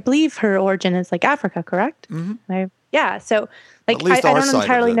like I believe her origin is like Africa, correct? Yeah. So like At least I our don't side of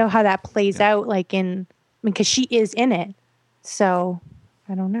entirely it. know how that plays out. Like because she is in it. So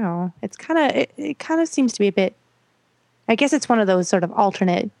I don't know. It's it kind of seems to be a bit. I guess it's one of those sort of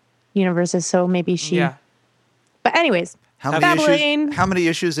alternate universes. So maybe she. Yeah. But anyways, How many babbling. issues? How many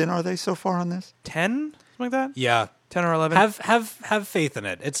issues in are they so far on this? 10, something like that. Yeah. 10 or 11. Have faith in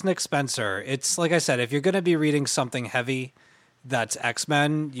it. It's Nick Spencer. It's like I said, if you're going to be reading something heavy that's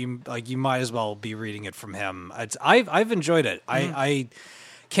X-Men, you might as well be reading it from him. I've enjoyed it. I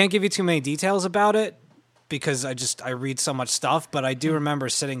can't give you too many details about it because I read so much stuff, but I do remember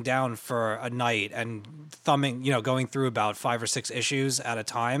sitting down for a night and thumbing, going through about 5 or 6 issues at a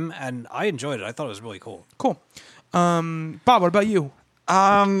time, and I enjoyed it. I thought it was really cool. Cool. Bob, what about you?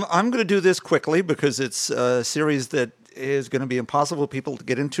 I'm going to do this quickly because it's a series that is going to be impossible for people to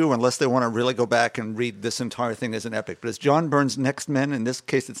get into unless they want to really go back and read this entire thing as an epic. But it's John Byrne's Next Men. In this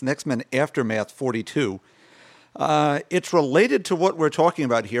case, it's Next Men Aftermath 42. It's related to what we're talking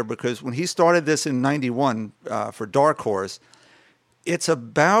about here because when he started this in 91 for Dark Horse, it's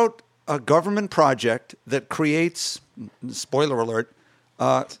about a government project that creates, spoiler alert,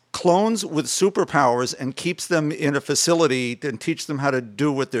 clones with superpowers and keeps them in a facility and teach them how to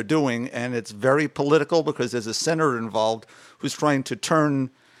do what they're doing. And it's very political because there's a senator involved who's trying to turn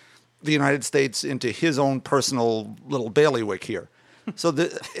the United States into his own personal little bailiwick here. So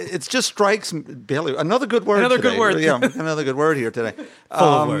it just strikes bailiwick. Another good word. Another today. good word. Yeah, another good word here today. Full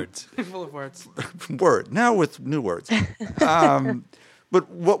of words. Full of words. Word now with new words. But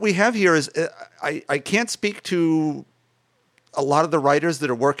what we have here is I can't speak to a lot of the writers that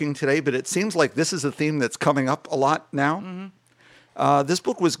are working today, but it seems like this is a theme that's coming up a lot now. This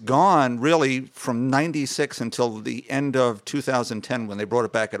book was gone really from 96 until the end of 2010 when they brought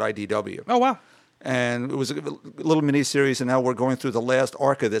it back at IDW. Oh, wow. And it was a little mini-series, and now we're going through the last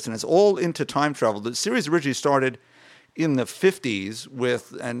arc of this, and it's all into time travel. The series originally started in the 50s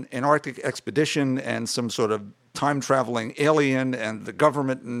with an Arctic expedition and some sort of time-traveling alien and the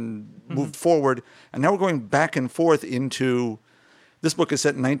government and moved forward. And now we're going back and forth into... This book is set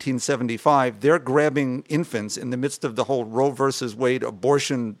in 1975. They're grabbing infants in the midst of the whole Roe versus Wade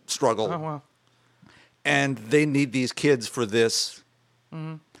abortion struggle. Oh, wow. And they need these kids for this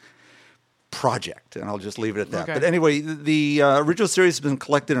project. And I'll just leave it at that. Okay. But anyway, the original series has been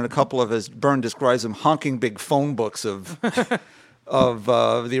collected in a couple of, as Byrne describes them, honking big phone books of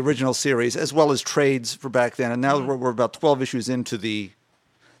the original series, as well as trades for back then. And now we're about 12 issues into the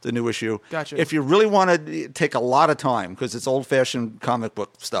new issue. Gotcha. If you really want to take a lot of time, because it's old-fashioned comic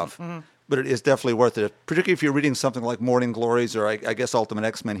book stuff, but it is definitely worth it, particularly if you're reading something like Morning Glories or I guess Ultimate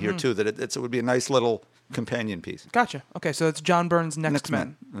X-Men here too, that it would be a nice little companion piece. Gotcha. Okay, so it's John Byrne's Next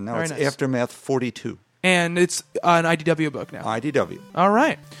Men. And now Very it's nice. Aftermath 42. And it's an IDW book now. IDW. All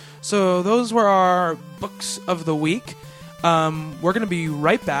right. So those were our books of the week. We're going to be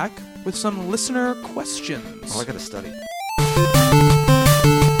right back with some listener questions. Oh, I got to study.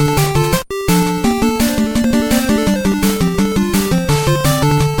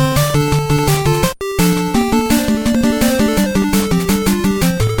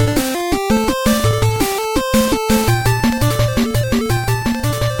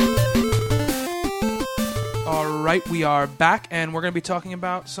 Right, we are back, and we're going to be talking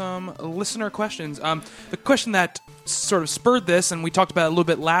about some listener questions. The question that sort of spurred this, and we talked about it a little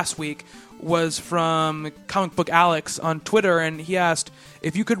bit last week, was from Comic Book Alex on Twitter, and he asked,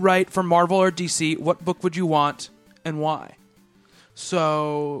 if you could write for Marvel or DC, what book would you want, and why?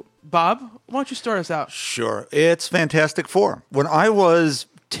 So, Bob, why don't you start us out? Sure. It's Fantastic Four. When I was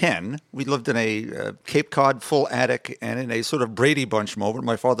 10, we lived in a Cape Cod full attic, and in a sort of Brady Bunch moment,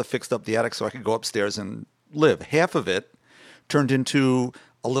 my father fixed up the attic so I could go upstairs and live. Half of it turned into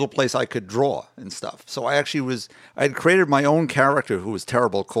a little place I could draw and stuff. So I had created my own character who was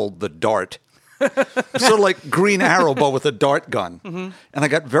terrible called the Dart. Sort of like Green Arrow, but with a dart gun. And I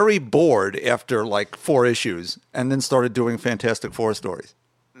got very bored after like 4 issues and then started doing Fantastic Four stories.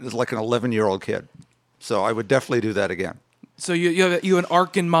 It was like an 11-year-old kid. So I would definitely do that again. So you have an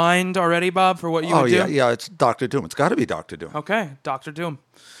arc in mind already, Bob, for what you would do? Yeah, it's Doctor Doom. It's got to be Doctor Doom. Okay, Doctor Doom.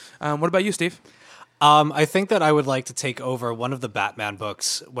 What about you, Steve? I think that I would like to take over one of the Batman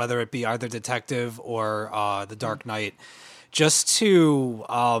books, whether it be either Detective or The Dark Knight, just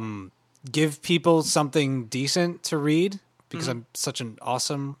to give people something decent to read, because I'm such an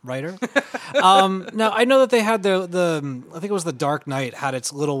awesome writer. Now, I know that they had the I think it was The Dark Knight had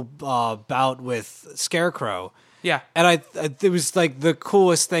its little bout with Scarecrow. Yeah. And it was like the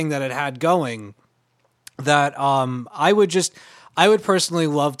coolest thing that it had going, that I would personally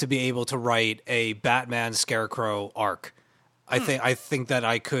love to be able to write a Batman Scarecrow arc. I think that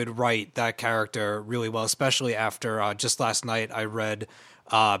I could write that character really well, especially after just last night I read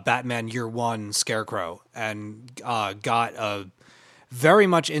Batman Year One Scarecrow and got very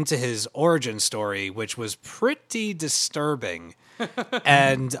much into his origin story, which was pretty disturbing.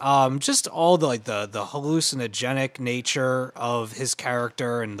 And just all the hallucinogenic nature of his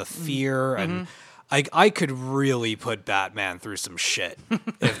character and the fear and I could really put Batman through some shit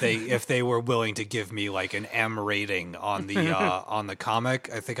if they were willing to give me like an M rating on the comic.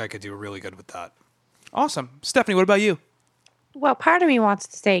 I think I could do really good with that. Awesome. Stephanie, what about you? Well, part of me wants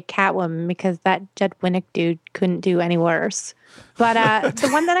to say Catwoman because that Judd Winnick dude couldn't do any worse. But the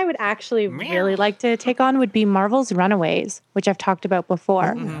one that I would actually really like to take on would be Marvel's Runaways, which I've talked about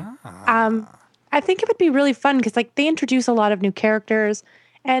before. I think it would be really fun because like they introduce a lot of new characters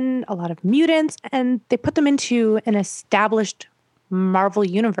and a lot of mutants, and they put them into an established Marvel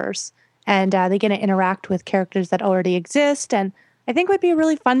universe, and they get to interact with characters that already exist. And I think it would be a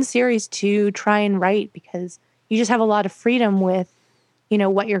really fun series to try and write because you just have a lot of freedom with,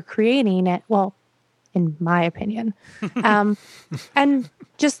 what you're creating. Well, in my opinion, and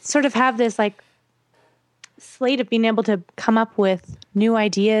just sort of have this like slate of being able to come up with new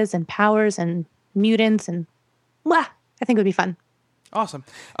ideas and powers and mutants, and I think it would be fun. Awesome.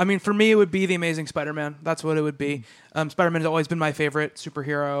 I mean, for me, it would be The Amazing Spider-Man. That's what it would be. Spider-Man has always been my favorite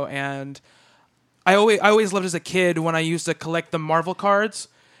superhero, and I always loved as a kid when I used to collect the Marvel cards.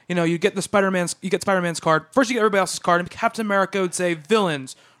 You get Spider-Man's card. First, you get everybody else's card, and Captain America would say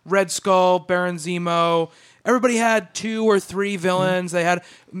villains: Red Skull, Baron Zemo. Everybody had 2 or 3 villains. They had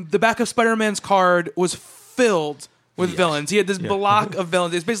the back of Spider-Man's card was filled with villains. He had this block of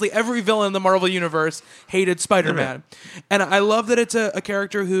villains. It's basically every villain in the Marvel universe hated Spider-Man. And I love that it's a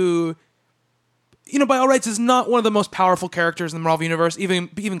character who, by all rights, is not one of the most powerful characters in the Marvel universe,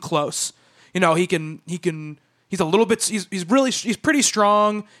 even close. He's a little bit. He's pretty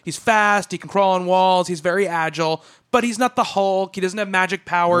strong. He's fast. He can crawl on walls. He's very agile. But he's not the Hulk. He doesn't have magic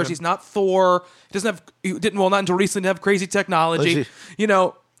powers. He's not Thor. Not until recently have crazy technology.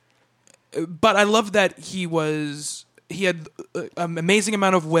 But I love that he had an amazing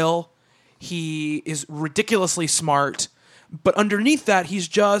amount of will. He is ridiculously smart. But underneath that, he's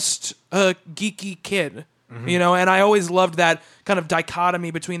just a geeky kid. And I always loved that kind of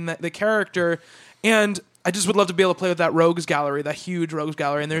dichotomy between the character. And I just would love to be able to play with that rogues gallery, that huge rogues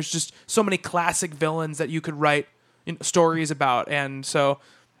gallery. And there's just so many classic villains that you could write stories about. And so,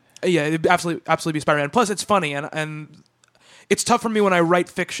 it'd absolutely be Spider-Man. Plus, it's funny. And it's tough for me when I write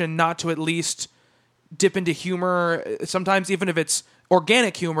fiction not to at least dip into humor, sometimes even if it's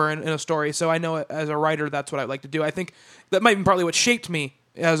organic humor in a story. So I know as a writer, that's what I like to do. I think that might be partly what shaped me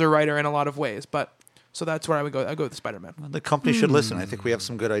as a writer in a lot of ways. But so that's where I would go. I go with Spider-Man. The company should listen. I think we have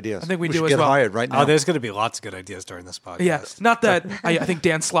some good ideas. I think we do should as get well. hired right now. Oh, there's going to be lots of good ideas during this podcast. Yeah, not that I think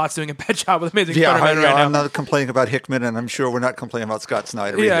Dan Slott's doing a bad job with Amazing Yeah, Spider-Man right now. I'm not complaining about Hickman, and I'm sure we're not complaining about Scott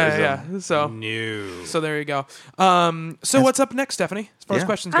Snyder either. Yeah. So No. So there you go. So what's up next, Stephanie? As far as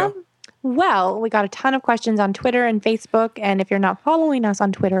questions go. Well, we got a ton of questions on Twitter and Facebook, and if you're not following us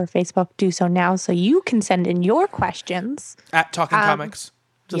on Twitter or Facebook, do so now so you can send in your questions. At Talking Comics.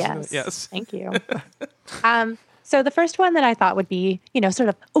 Yes. Thank you. So the first one that I thought would be, sort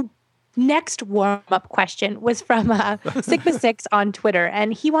of next warm-up question was from Sigma6 on Twitter,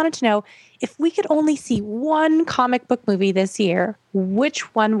 and he wanted to know if we could only see one comic book movie this year,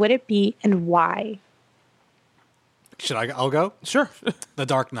 which one would it be and why? I'll go? Sure. The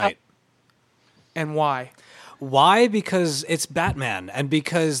Dark Knight. And why? Why? Because it's Batman, and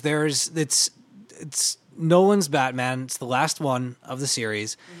because it's Nolan's Batman. It's the last one of the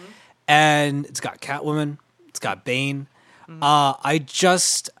series, and it's got Catwoman. It's got Bane. I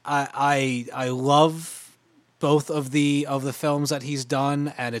love both of the films that he's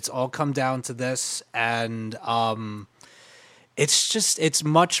done, and it's all come down to this. And it's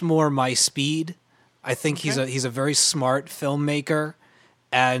much more my speed. I think he's a very smart filmmaker,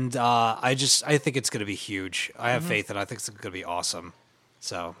 and I think it's going to be huge. I have faith, and I think it's going to be awesome.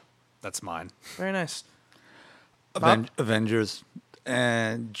 So that's mine. Very nice. Avengers.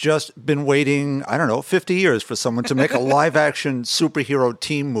 And just been waiting, I don't know, 50 years for someone to make a live-action superhero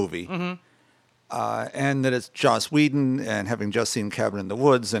team movie. And that it's Joss Whedon, and having just seen Cabin in the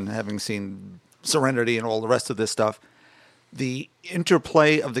Woods and having seen Serenity and all the rest of this stuff, the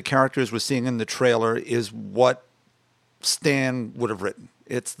interplay of the characters we're seeing in the trailer is what Stan would have written.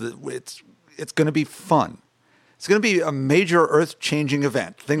 It's going to be fun. It's going to be a major earth-changing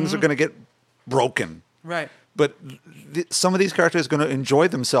event. Things are going to get broken. Right. But some of these characters are going to enjoy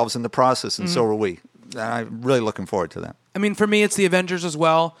themselves in the process, and so are we. And I'm really looking forward to that. I mean, for me, it's the Avengers as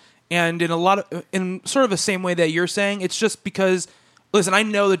well. And in sort of the same way that you're saying, it's just because, listen, I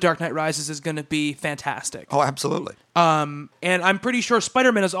know The Dark Knight Rises is going to be fantastic. Oh, absolutely. And I'm pretty sure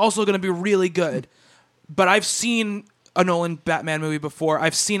Spider-Man is also going to be really good. But I've seen a Nolan Batman movie before.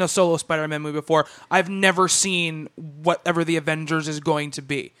 I've seen a solo Spider-Man movie before. I've never seen whatever the Avengers is going to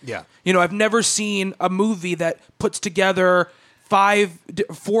be. Yeah. I've never seen a movie that puts together 4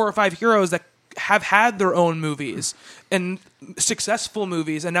 or 5 heroes that have had their own movies and successful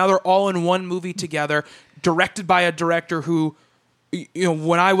movies, and now they're all in one movie together, directed by a director who,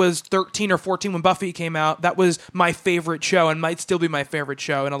 when I was 13 or 14 when Buffy came out, that was my favorite show and might still be my favorite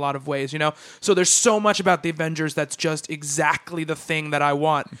show in a lot of ways, So there's so much about the Avengers that's just exactly the thing that I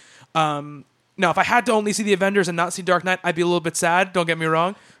want. Now, if I had to only see the Avengers and not see Dark Knight, I'd be a little bit sad, don't get me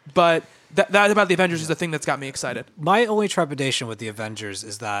wrong, but that about the Avengers is the thing that's got me excited. My only trepidation with the Avengers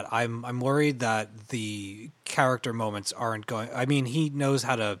is that I'm worried that the character moments aren't going. I mean, he knows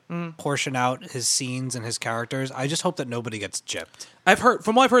how to portion out his scenes and his characters. I just hope that nobody gets gypped.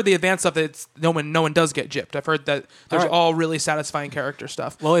 From what I've heard, the advanced stuff, it's no one does get gypped. I've heard that there's all really satisfying character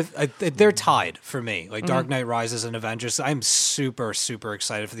stuff. Well, if they're tied for me. Like Dark Knight Rises and Avengers, I'm super super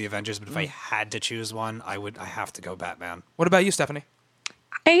excited for the Avengers. But if I had to choose one, I have to go Batman. What about you, Stephanie?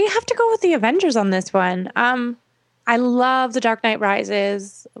 I have to go with the Avengers on this one. I love The Dark Knight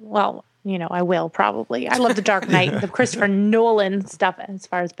Rises. Well, I will probably. I love The Dark Knight, the Christopher Nolan stuff as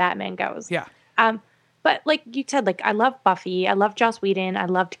far as Batman goes. Yeah. But like you said, I love Buffy. I love Joss Whedon. I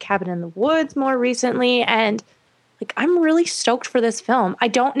loved Cabin in the Woods more recently. And I'm really stoked for this film. I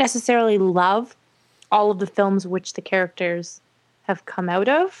don't necessarily love all of the films which the characters have come out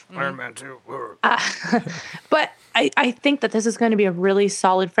of. Iron Man 2. But I think that this is going to be a really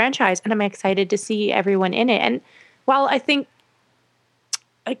solid franchise, and I'm excited to see everyone in it. And while I think,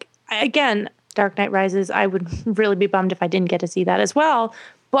 again, Dark Knight Rises, I would really be bummed if I didn't get to see that as well.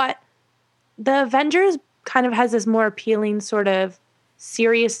 But the Avengers kind of has this more appealing sort of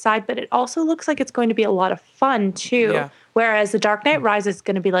serious side, but it also looks like it's going to be a lot of fun too. Yeah. Whereas the Dark Knight Rises is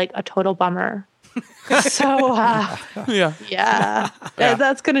going to be like a total bummer. So, yeah.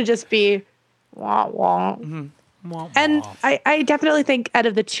 That's going to just be wah wah. And I definitely think out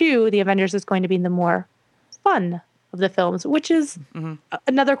of the two, the Avengers is going to be the more fun of the films, which is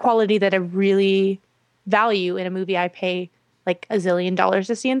another quality that I really value in a movie I pay like $1 zillion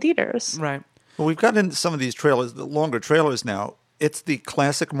to see in theaters. Right. Well, we've got into some of these trailers, the longer trailers now. It's the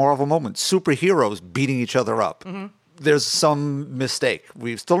classic Marvel moment: superheroes beating each other up. There's some mistake.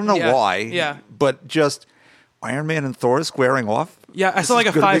 We still don't know why. Yeah. But just Iron Man and Thor squaring off. Yeah, I saw like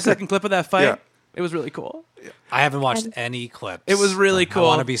a 5-second clip of that fight. Yeah. It was really cool. I haven't watched any clips. It was really cool. I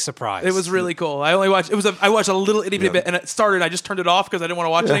want to be surprised. It was really cool. I watched a little itty bitty bit, and it started. I just turned it off because I didn't want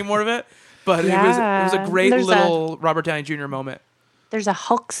to watch any more of it. But it was a great little Robert Downey Jr. moment. There's a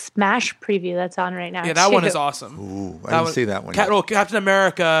Hulk Smash preview that's on right now. Yeah, that too. one is awesome. Ooh, I didn't see that one yet. Well, Captain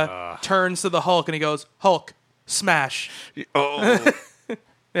America turns to the Hulk and he goes, "Hulk, smash!" Oh,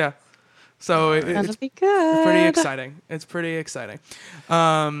 Yeah. So That'll it's be good. pretty exciting. It's pretty exciting.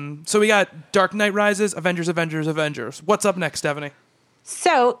 So we got Dark Knight Rises, Avengers. What's up next, Stephanie?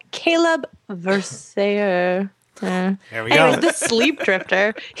 So Caleb Versailles. There we Anyways, go. the Sleep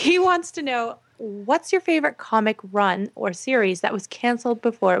Drifter. He wants to know, what's your favorite comic run or series that was canceled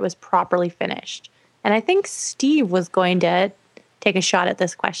before it was properly finished? And I think Steve was going to take a shot at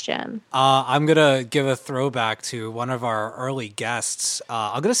this question. I'm going to give a throwback to one of our early guests.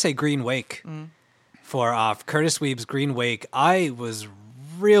 I'm going to say Green Wake. For Curtis Weeb's Green Wake, I was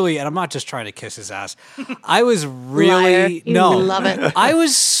really, and I'm not just trying to kiss his ass, I was really, Liar. You love it. I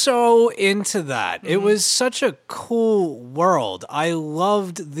was so into that. It was such a cool world. I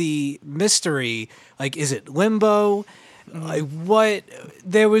loved the mystery. Like, is it limbo? Like what?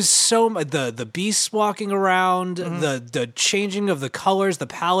 There was so much. The beasts walking around, the changing of the colors, the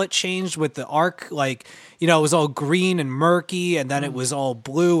palette changed with the arc. Like it was all green and murky, and then it was all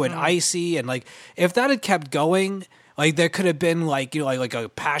blue and icy. And like if that had kept going, like there could have been like like a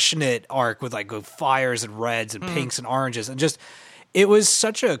passionate arc with like fires and reds and pinks and oranges, and just it was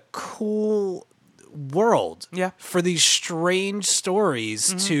such a cool world for these strange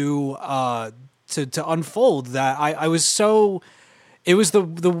stories to unfold that I was so it was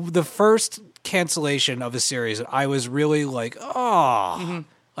the first cancellation of a series that I was really like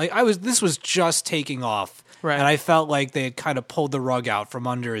like this was just taking off, and I felt like they had kind of pulled the rug out from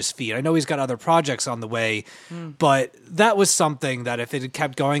under his feet. I know he's got other projects on the way, but that was something that if it had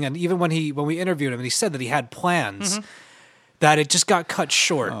kept going, and even when we interviewed him and he said that he had plans, that it just got cut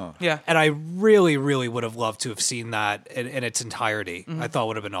short. Yeah. And I really, really would have loved to have seen that in its entirety. I thought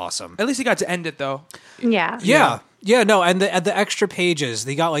would have been awesome. At least he got to end it, though. Yeah. Yeah, no, and the extra pages,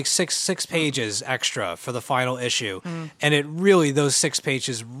 they got like six pages extra for the final issue, and it really, those 6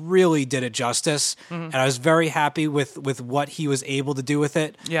 pages really did it justice, and I was very happy with what he was able to do with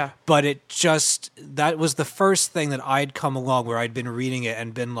it. Yeah. But that was the first thing that I'd come along where I'd been reading it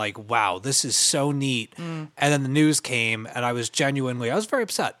and been like, wow, this is so neat, and then the news came, and I was very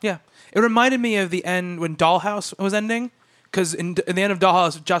upset. Yeah. It reminded me of the end when Dollhouse was ending, because in the end of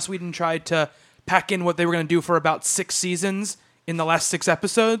Dollhouse, Joss Whedon tried to pack in what they were going to do for about 6 seasons in the last 6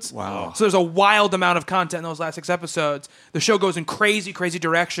 episodes. Wow. So there's a wild amount of content in those last 6 episodes. The show goes in crazy, crazy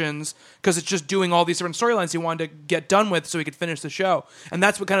directions because it's just doing all these different storylines he wanted to get done with so he could finish the show. And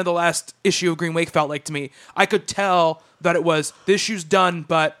that's what kind of the last issue of Green Wake felt like to me. I could tell that it was, this issue's done,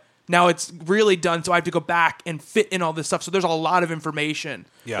 but now it's really done, so I have to go back and fit in all this stuff. So there's a lot of information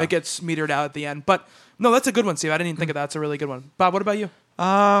that gets metered out at the end. But no, that's a good one, Steve. I didn't even think of that. It's a really good one. Bob, what about you?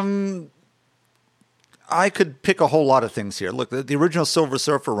 I could pick a whole lot of things here. Look, the original Silver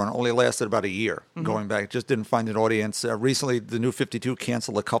Surfer run only lasted about a year going back. Just didn't find an audience. Recently, the New 52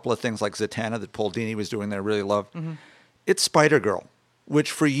 canceled a couple of things like Zatanna that Paul Dini was doing that I really loved. It's Spider-Girl,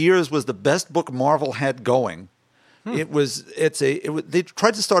 which for years was the best book Marvel had going. They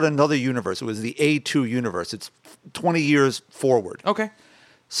tried to start another universe. It was the A2 universe. It's 20 years forward. Okay.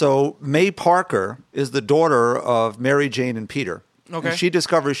 So May Parker is the daughter of Mary Jane and Peter. Okay. And she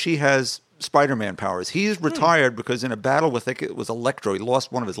discovers she has Spider-Man powers. He's retired because in a battle with, I think it was Electro, he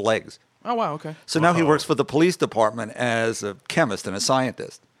lost one of his legs. Oh, wow, okay. So now he works for the police department as a chemist and a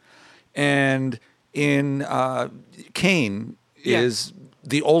scientist. And in Kane is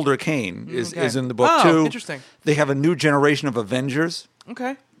the older Kane is in the book too. Oh, interesting. They have a new generation of Avengers.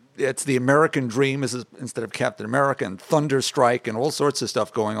 Okay. It's the American Dream instead of Captain America, and Thunderstrike and all sorts of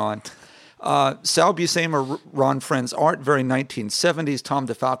stuff going on. Sal Buscema, Ron Friend's art, very 1970s. Tom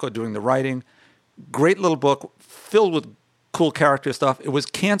DeFalco doing the writing. Great little book filled with cool character stuff. It was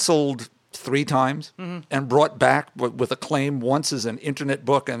canceled 3 times and brought back with acclaim, once as an internet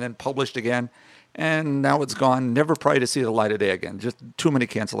book and then published again. And now it's gone, never probably to see the light of day again. Just too many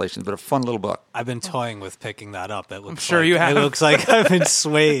cancellations, but a fun little book. I've been toying with picking that up. It looks I'm sure you have. It looks like I've been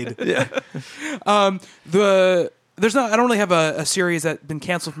swayed. There's not. I don't really have a series that's been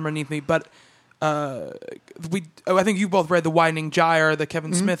canceled from underneath me, but I think you both read the Widening Gyre, the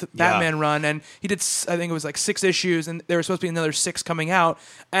Kevin Smith Batman run, and he did. I think it was like 6 issues, and there was supposed to be another 6 coming out.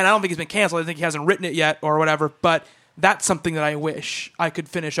 And I don't think he's been canceled. I think he hasn't written it yet or whatever. But that's something that I wish I could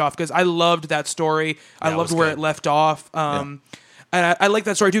finish off because I loved that story. I loved where it left off. And I like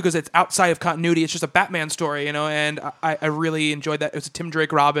that story too because it's outside of continuity. It's just a Batman story, and I really enjoyed that. It was a Tim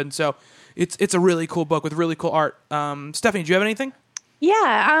Drake Robin, so. It's a really cool book with really cool art. Stephanie, do you have anything?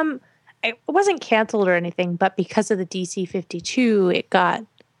 Yeah, it wasn't canceled or anything, but because of the DC 52, it got,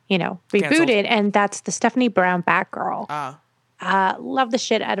 rebooted, Canceled. and that's the Stephanie Brown Batgirl. Love the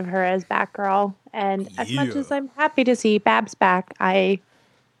shit out of her as Batgirl, and as much as I'm happy to see Babs back, I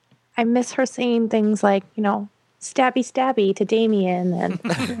miss her saying things like, stabby stabby to Damien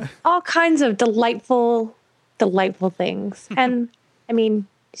and all kinds of delightful things. And I mean,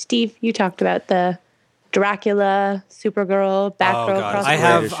 Steve, you talked about the Dracula, Supergirl, Batgirl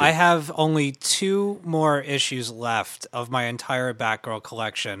crossover. I have only 2 more issues left of my entire Batgirl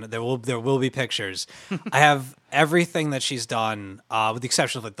collection. There will be pictures. I have everything that she's done, with the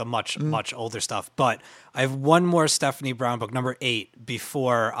exception of like the much older stuff. But I have one more Stephanie Brown book, number 8,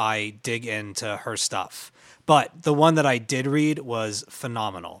 before I dig into her stuff. But the one that I did read was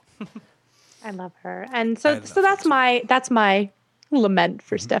phenomenal. I love her, and so that's my lament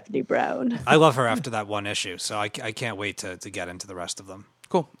for Stephanie Brown. I love her after that one issue, so I can't wait to get into the rest of them.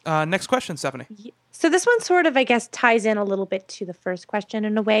 Cool. Next question, Stephanie. So this one sort of, I guess, ties in a little bit to the first question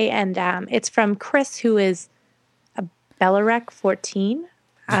in a way, and it's from Chris, who is Bellarec14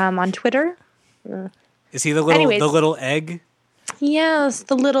 on Twitter. Is he the little Anyways. the little egg? Yes,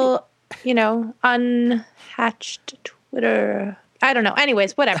 the little, unhatched Twitter. I don't know.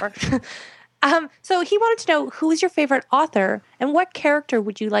 Anyways, whatever. So he wanted to know, who is your favorite author and what character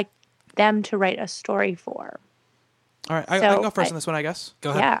would you like them to write a story for? All right, I can go first on this one, I guess.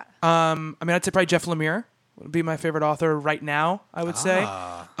 Go ahead. Yeah. I'd say probably Jeff Lemire would be my favorite author right now, I would say.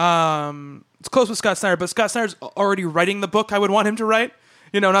 It's close with Scott Snyder, but Scott Snyder's already writing the book I would want him to write.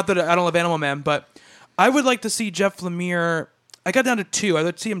 Not that I don't love Animal Man, but I would like to see Jeff Lemire. I got down to two. I'd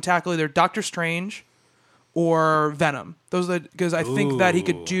like to see him tackle either Doctor Strange or Venom. Those are because I think that he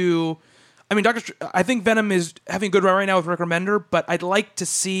could do. I mean, I think Venom is having a good run right now with Rick Remender, but I'd like to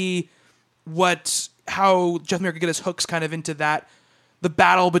see how Jeff Lemire could get his hooks kind of into that, the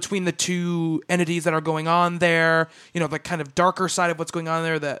battle between the two entities that are going on there, the kind of darker side of what's going on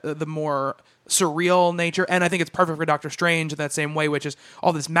there, the more surreal nature. And I think it's perfect for Doctor Strange in that same way, which is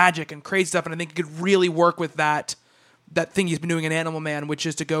all this magic and crazy stuff. And I think it could really work with that thing he's been doing in Animal Man, which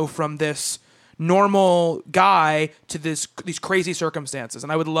is to go from this normal guy to these crazy circumstances.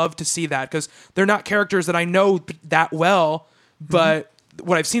 And I would love to see that, because they're not characters that I know that well, but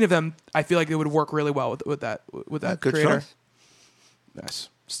what I've seen of them, I feel like they would work really well with that Good creator. choice. Yes.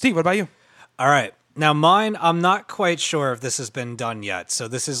 Steve, what about you? All right. Now mine, I'm not quite sure if this has been done yet. So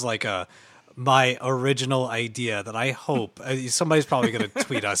this is like my original idea that I hope somebody's probably going to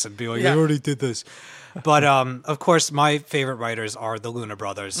tweet us and be like, "You already did this." But of course, my favorite writers are the Luna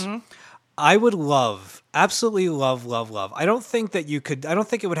Brothers. I would absolutely love. I don't think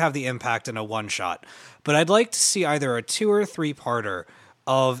it would have the impact in a one shot, but I'd like to see either a 2 or 3 parter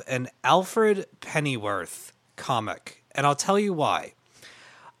of an Alfred Pennyworth comic, and I'll tell you why.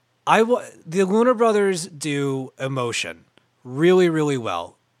 The Luna Brothers do emotion really, really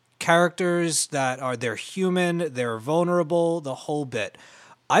well. Characters they're human, they're vulnerable, the whole bit.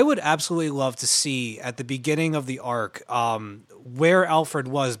 I would absolutely love to see at the beginning of the arc where Alfred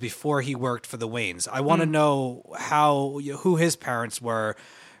was before he worked for the Waynes. I want to know who his parents were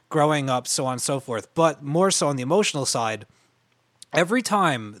growing up, so on and so forth. But more so on the emotional side, every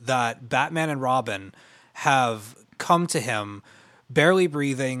time that Batman and Robin have come to him, barely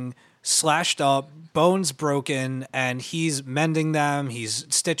breathing, slashed up, bones broken, and he's mending them, he's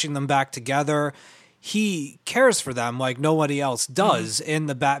stitching them back together. He cares for them like nobody else does in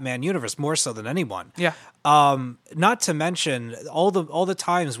the Batman universe, more so than anyone. Yeah. Not to mention all the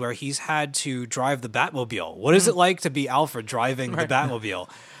times where he's had to drive the Batmobile. What is it like to be Alfred driving the Batmobile?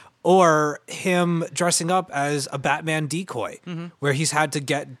 Or him dressing up as a Batman decoy, where he's had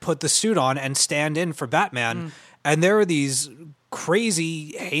to put the suit on and stand in for Batman. And there are these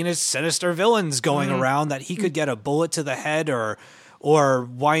crazy, heinous, sinister villains going around that he could get a bullet to the head or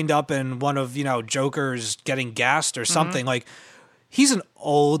wind up in one of, Joker's getting gassed or something. Like, he's an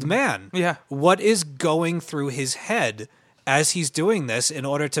old man. Yeah. What is going through his head as he's doing this in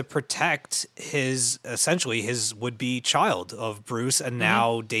order to protect his would-be child of Bruce and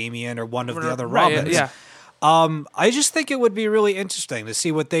now Damian or one of the other Robins? Yeah. I just think it would be really interesting to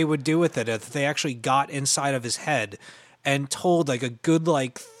see what they would do with it if they actually got inside of his head and told like a good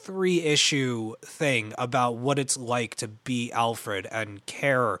 3-issue thing about what it's like to be Alfred and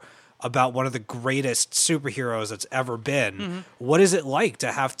care about one of the greatest superheroes that's ever been. What is it like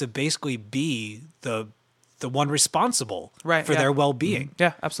to have to basically be the one responsible for their well-being?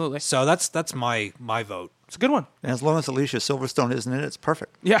 Yeah, absolutely. So that's my vote. It's a good one. And as long as Alicia Silverstone isn't in it, it's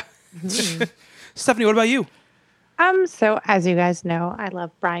perfect. Yeah. Stephanie, what about you? So as you guys know, I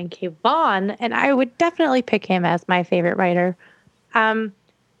love Brian K. Vaughan, and I would definitely pick him as my favorite writer.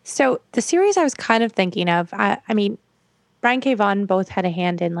 So the series I was kind of thinking of, I mean, Brian K. Vaughan both had a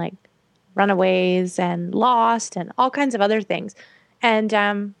hand in Runaways and Lost and all kinds of other things. And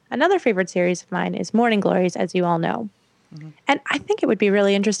another favorite series of mine is Morning Glories, as you all know. And I think it would be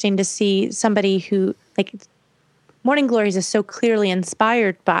really interesting to see somebody who, Morning Glories is so clearly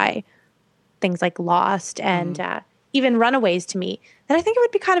inspired by things like Lost and even Runaways to me, that I think it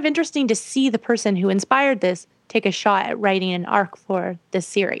would be kind of interesting to see the person who inspired this take a shot at writing an arc for this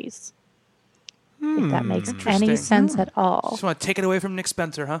series. If that makes any sense at all. Just want to take it away from Nick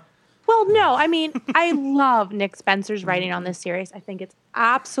Spencer, huh? Well, no, I mean, I love Nick Spencer's writing on this series. I think it's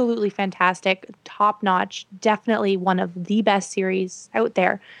absolutely fantastic, top-notch, definitely one of the best series out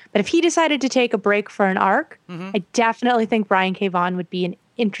there. But if he decided to take a break for an arc, I definitely think Brian K. Vaughan would be an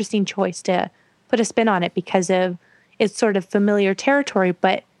interesting choice to put a spin on it because of its sort of familiar territory,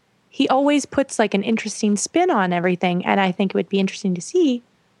 but he always puts an interesting spin on everything, and I think it would be interesting to see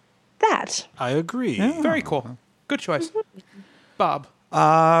that. I agree. Very cool. Good choice. Bob.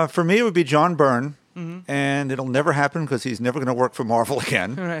 For me, it would be John Byrne. and it'll never happen because he's never going to work for Marvel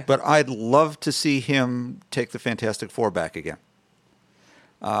again. Right. But I'd love to see him take the Fantastic Four back again.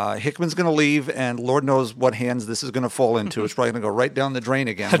 Hickman's going to leave, and Lord knows what hands this is going to fall into. It's probably going to go right down the drain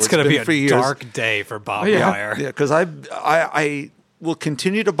again. That's where it's going to be been a for years. dark day for Bob Yeah. Meyer. Yeah, because I will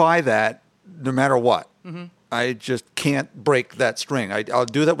continue to buy that no matter what. I just can't break that string. I'll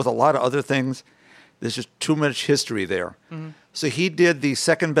do that with a lot of other things. There's just too much history there. So he did the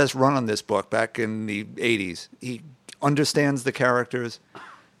second best run on this book back in the 80s. He understands the characters,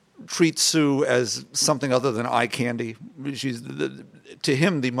 treats Sue as something other than eye candy. She's, to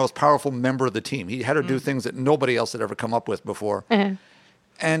him, the most powerful member of the team. He had her do things that nobody else had ever come up with before.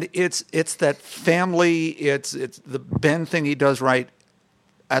 And it's that family, it's the Ben thing he does right.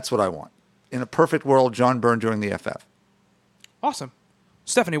 That's what I want. In a perfect world, John Byrne doing the FF. Awesome.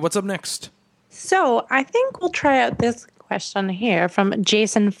 Stephanie, what's up next? So I think we'll try out this question here from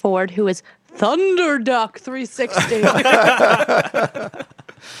Jason Ford, who is Thunderduck 360.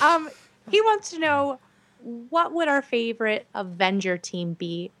 He wants to know, what would our favorite Avenger team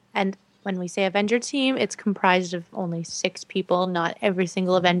be? And when we say Avenger team, it's comprised of only 6 people, not every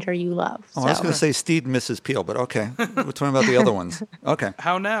single Avenger you love. Oh, I was going to say Steve and Mrs. Peel, but okay. We're talking about the other ones. Okay.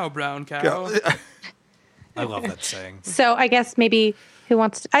 How now, brown cow? I love that saying. So I guess maybe who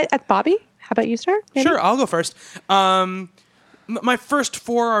wants to... Bobby, how about you start? Maybe? Sure, I'll go first. My first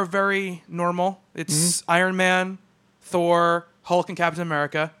 4 are very normal. It's Iron Man, Thor, Hulk, and Captain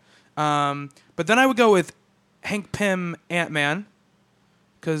America. But then I would go with Hank Pym, Ant-Man,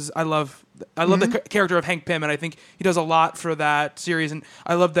 because I love the character of Hank Pym, and I think he does a lot for that series. And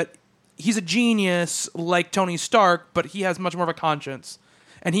I love that he's a genius like Tony Stark, but he has much more of a conscience.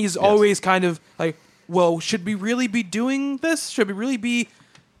 And he's always kind of like, well, should we really be doing this? Should we really be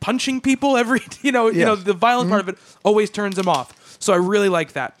punching people every, you know, the violent part of it always turns him off. So I really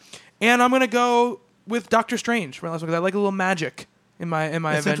like that. And I'm going to go with Doctor Strange. I like a little magic in my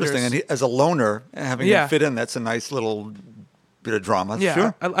That's Avengers. interesting. And as a loner, having it fit in, that's a nice little bit of drama. Yeah,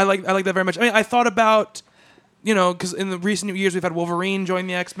 Sure. I like that very much. I mean, I thought about, because in the recent years we've had Wolverine join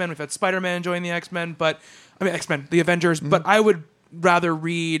the X-Men, we've had Spider-Man join the X-Men, X-Men, the Avengers, but I would rather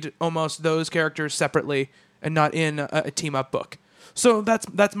read almost those characters separately and not in a team-up book. So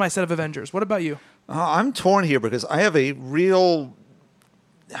that's my set of Avengers. What about you? I'm torn here because I have a real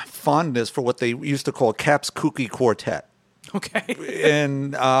fondness for what they used to call Cap's Kooky Quartet. Okay.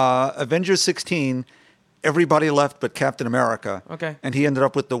 In Avengers 16, everybody left but Captain America. Okay. And he ended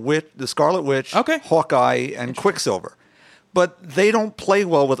up with the Scarlet Witch, Hawkeye, and Quicksilver. But they don't play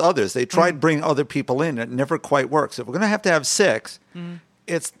well with others. They tried to bring other people in. It never quite works. If we're going to have 6,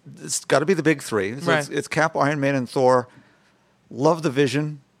 it's got to be the big 3. So Right. it's Cap, Iron Man, and Thor. Love the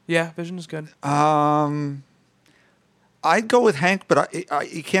Vision. Yeah, Vision is good. I'd go with Hank, but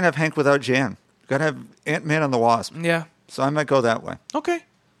you can't have Hank without Jan. You've got to have Ant-Man and the Wasp. Yeah. So I might go that way. Okay.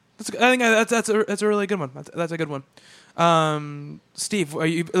 I think that's a really good one. That's a good one. Steve,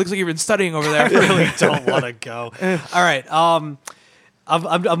 it looks like you've been studying over there. I really don't want to go. All right. I'm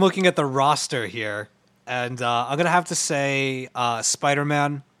looking at the roster here, and I'm going to have to say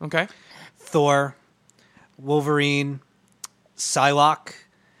Spider-Man, Okay. Thor, Wolverine, Psylocke,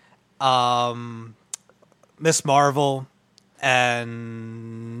 Miss Marvel,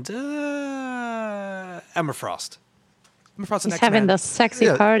 and Emma Frost. Emma Frost is He's an having X-Man. the sexy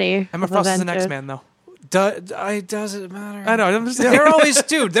party. Emma of Frost is an Avengers. X-Man, though. Does it matter? I know. I'm just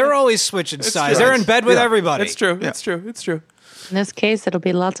They're always switching sides. true. They're in bed with Yeah. everybody. It's true. It's true. It's true. In this case, it'll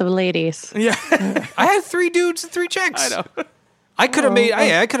be lots of ladies. Yeah. I had 3 dudes and 3 chicks. I know. I could have made.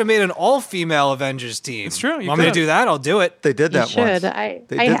 I could have made an all-female Avengers team. It's true, you Want me to could've. do that? I'll do it. They did You that should. once. I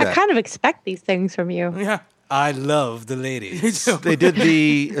They did that. kind of expect these things from you. Yeah. I love the ladies. They did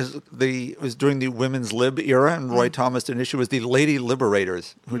it was during the women's lib era, and Roy Thomas did an issue. It was the Lady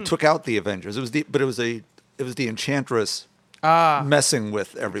Liberators who took out the Avengers. It was the Enchantress messing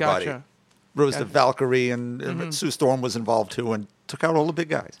with everybody. Gotcha. Rose the Valkyrie and Sue Storm was involved too, and took out all the big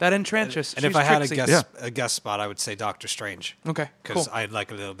guys. That Enchantress. And if she's I had tricksy. a guest spot, I would say Doctor Strange. Okay, Because cool. I'd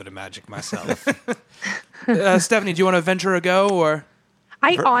like a little bit of magic myself. Stephanie, do you want to venture a go or?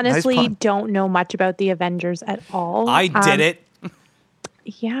 I honestly pun. don't know much about the Avengers at all. I did it.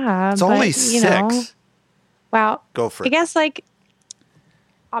 Yeah. It's but, only you 6. know, well, Go for I it. guess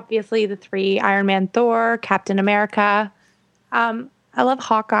obviously the 3, Iron Man, Thor, Captain America. I love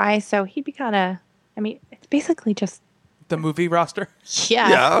Hawkeye, so he'd be kind of, it's basically just, The movie roster? yeah.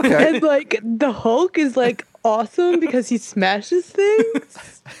 Yeah, okay. And the Hulk is awesome because he smashes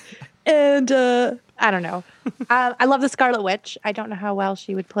things. And I don't know. I love the Scarlet Witch. I don't know how well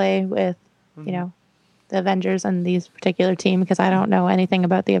she would play with, the Avengers and these particular team because I don't know anything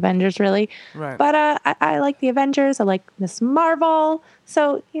about the Avengers really. Right. But I like the Avengers. I like Miss Marvel.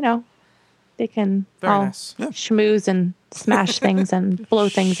 So, they can Very all nice. Yeah. schmooze and smash things and blow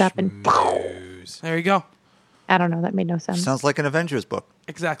things up. And There you go. I don't know. That made no sense. Sounds like an Avengers book.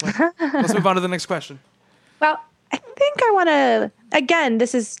 Exactly. Let's move on to the next question. Well, I think I want to, again,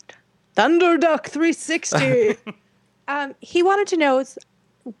 this is Thunderduck 360. He wanted to know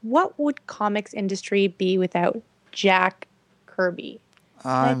what would comics industry be without Jack Kirby?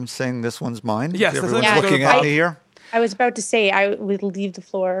 I'm saying this one's mine. Yes, Everyone's that's looking at me here. I was about to say I would leave the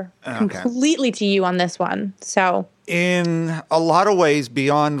floor completely to you on this one. So In a lot of ways,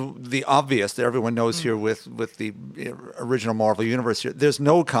 beyond the obvious that everyone knows here with the original Marvel Universe here, there's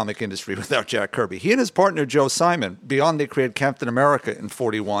no comic industry without Jack Kirby. He and his partner Joe Simon, beyond they created Captain America in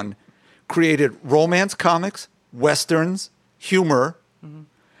 1941, created romance comics, westerns, humor.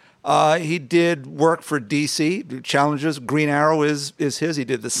 He did work for DC, Challengers, Green Arrow is his. He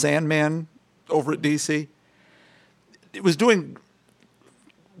did the Sandman over at DC. It was doing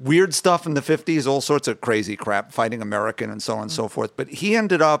weird stuff in the 50s, all sorts of crazy crap, fighting American and so on and so forth. But he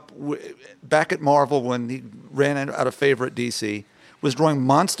ended up back at Marvel when he ran out of favor at DC, was drawing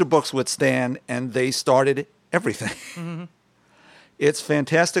monster books with Stan, and they started everything. It's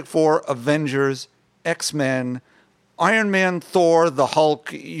Fantastic Four, Avengers, X-Men, Iron Man, Thor, the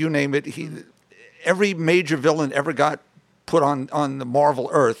Hulk, you name it. Every major villain ever got put on the Marvel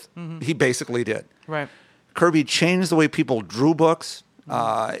Earth, he basically did. Right. Kirby changed the way people drew books.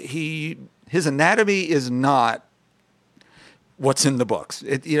 His anatomy is not what's in the books.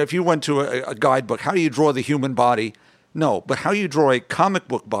 If you went to a guidebook, how do you draw the human body? No, but how you draw a comic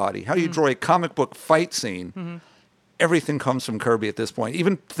book body, how you draw a comic book fight scene, everything comes from Kirby at this point.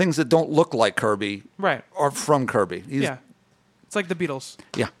 Even things that don't look like Kirby Right. are from Kirby. Yeah. It's like the Beatles.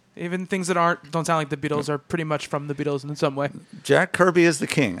 Yeah. Even things that don't sound like the Beatles are pretty much from the Beatles in some way. Jack Kirby is the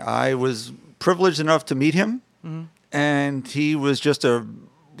king. I was privileged enough to meet him, and he was just a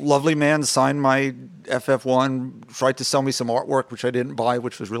lovely man. Signed my FF1, tried to sell me some artwork, which I didn't buy,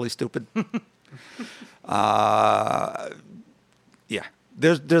 which was really stupid. Yeah,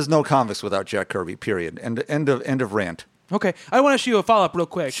 there's no comics without Jack Kirby. Period. End of rant. Okay. I want to ask you a follow-up real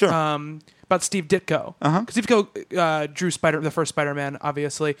quick. Sure. About Steve Ditko. Because Steve Ditko drew the first Spider-Man,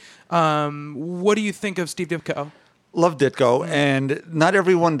 obviously. What do you think of Steve Ditko? Love Ditko, and not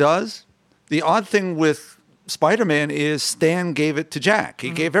everyone does. The odd thing with Spider-Man is Stan gave it to Jack. He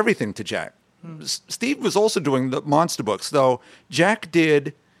gave everything to Jack. Steve was also doing the monster books, though. Jack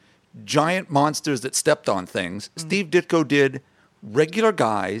did giant monsters that stepped on things. Steve Ditko did regular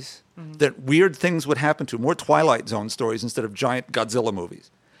guys that weird things would happen to, more Twilight Zone stories instead of giant Godzilla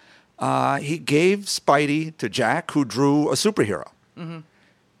movies. He gave Spidey to Jack, who drew a superhero.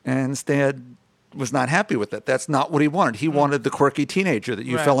 And Stan was not happy with it. That's not what he wanted. He wanted the quirky teenager that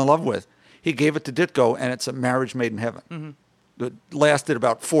you Right. fell in love with. He gave it to Ditko, and it's a marriage made in heaven. It lasted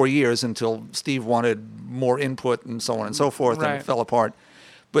about 4 years until Steve wanted more input and so on and so forth, and Right. it fell apart.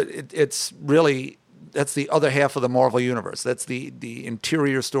 But it's really, that's the other half of the Marvel Universe. That's the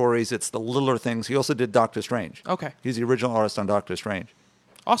interior stories. It's the littler things. He also did Doctor Strange. Okay. He's the original artist on Doctor Strange.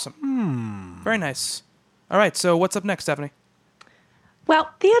 Awesome. Very nice. All right. So what's up next, Stephanie?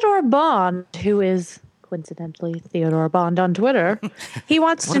 Well, Theodore Bond, who is coincidentally Theodore Bond on Twitter, he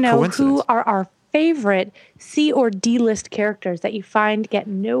wants What to a know coincidence. who are our favorite C or D list characters that you find get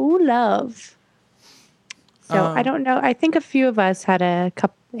no love. So I don't know. I think a few of us had a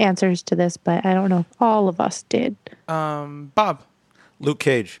couple answers to this, but I don't know if all of us did. Bob. Luke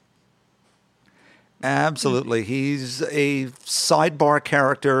Cage. Absolutely. He's a sidebar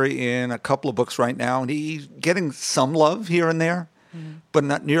character in a couple of books right now, and he's getting some love here and there, but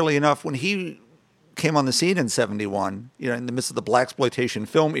not nearly enough. When he came on the scene in 1971, in the midst of the blaxploitation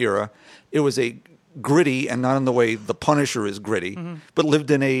film era, it was a gritty, and not in the way The Punisher is gritty, but lived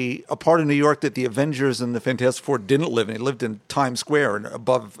in a part of New York that the Avengers and the Fantastic Four didn't live in. He lived in Times Square and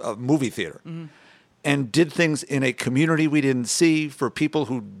above a movie theater, and did things in a community we didn't see for people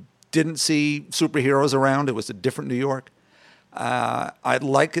who didn't see superheroes around. It was a different New York. I'd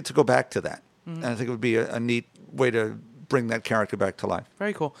like it to go back to that. And I think it would be a neat way to bring that character back to life.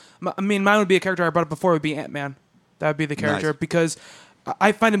 Very cool. Mine would be a character I brought up before. Would be Ant-Man. That would be the character Nice. because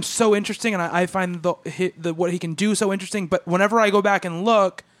I find him so interesting, and I find the what he can do so interesting. But whenever I go back and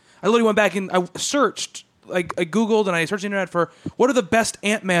look, I literally went back and I searched, I Googled and I searched the internet for what are the best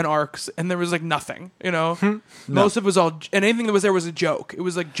Ant-Man arcs, and there was nothing. Most of it was all, and anything that was there was a joke. It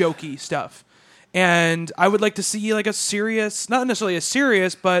was jokey stuff, and I would like to see a serious, not necessarily a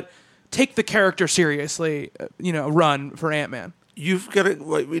serious, but take the character seriously, run for Ant-Man. You've got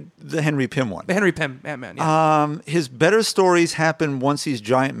the Henry Pym one. The Henry Pym Ant-Man. Yeah. His better stories happen once he's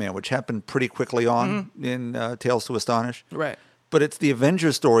Giant Man, which happened pretty quickly on in Tales to Astonish. Right. But it's the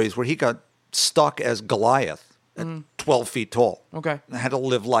Avengers stories where he got stuck as Goliath at 12 feet tall. Okay. And had to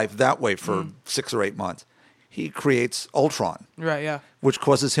live life that way for 6 or 8 months. He creates Ultron. Right. Yeah. Which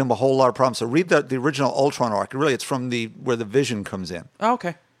causes him a whole lot of problems. So read the original Ultron arc. Really, it's from where the Vision comes in. Oh,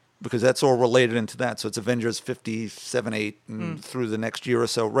 okay. Because that's all related into that. So it's Avengers 57, 8, and through the next year or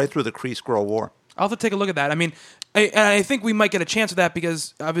so, right through the Kree-Skrull War. I'll have to take a look at that. I mean, I think we might get a chance of that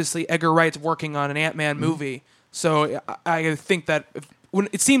because obviously Edgar Wright's working on an Ant-Man movie. So I think that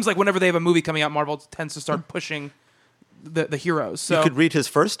it seems like whenever they have a movie coming out, Marvel tends to start pushing the heroes. So You could read his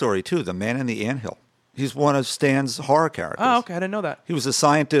first story, too, The Man in the Anthill. He's one of Stan's horror characters. Oh, okay. I didn't know that. He was a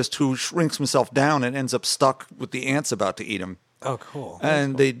scientist who shrinks himself down and ends up stuck with the ants about to eat him. Oh, cool.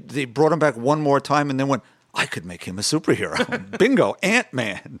 And they brought him back one more time and then went, I could make him a superhero. Bingo,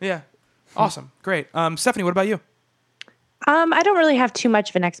 Ant-Man. Yeah. Awesome. Great. Stephanie, what about you? I don't really have too much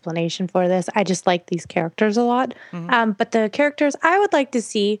of an explanation for this. I just like these characters a lot. But the characters I would like to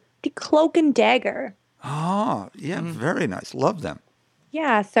see, the Cloak and Dagger. Oh, yeah, very nice. Love them.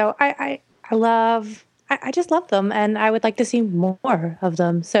 Yeah, so I just love them, and I would like to see more of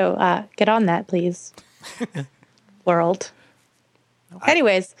them. So get on that, please, world.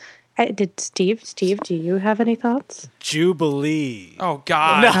 Anyways, Steve, do you have any thoughts? Jubilee. Oh,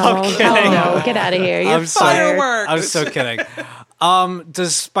 God. No, kidding. No, get out of here. You're I'm fired. Fireworks. I'm so kidding.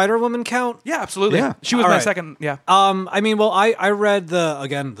 Does Spider-Woman count? Yeah, absolutely. Yeah. She was All my right. second. Yeah. I mean, well, I read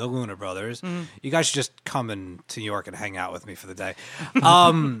the Luna Brothers. You guys should just come to New York and hang out with me for the day.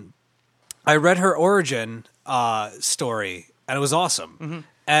 I read her origin story, and it was awesome.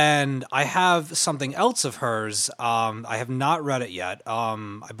 And I have something else of hers. I have not read it yet.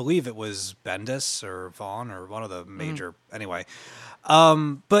 I believe it was Bendis or Vaughn or one of the major. Anyway,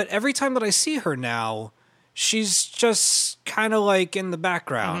 but every time that I see her now, she's just kind of like in the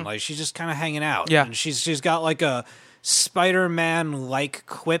background, like she's just kind of hanging out. Yeah. And she's got like a Spider-Man like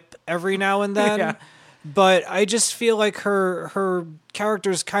quip every now and then. Yeah. But I just feel like her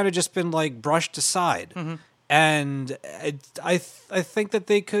character's kind of just been like brushed aside. And I think that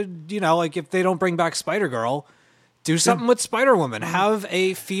they could, like if they don't bring back Spider-Girl, do something with Spider-Woman. Have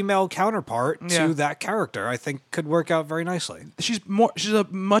a female counterpart to that character. I think could work out very nicely. She's a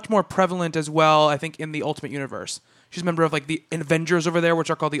much more prevalent as well, I think, in the Ultimate Universe. She's a member of like the Avengers over there, which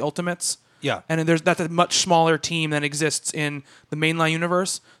are called the Ultimates. Yeah. And that's a much smaller team than exists in the mainline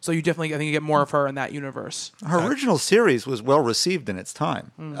universe. So you definitely, I think, you get more of her in that universe. Her original series was well received in its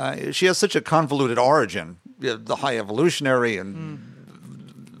time. She has such a convoluted origin, the High Evolutionary and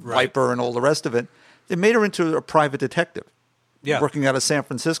Viper and all the rest of it. They made her into a private detective. Working out of San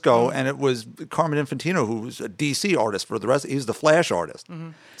Francisco, and it was Carmen Infantino, who was a DC artist for the rest. He's the Flash artist.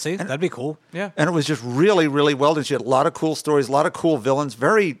 See, that'd be cool. Yeah. And it was just really, really well done. She had a lot of cool stories, a lot of cool villains,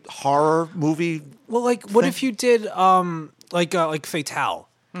 very horror movie. Well, like, what if you did like Fatale?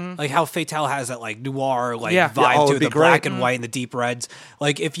 Like how Fatale has that like noir vibe Oh, to it'd it, be the black great. and white and the deep reds.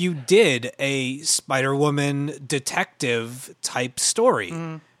 Like if you did a Spider-Woman detective type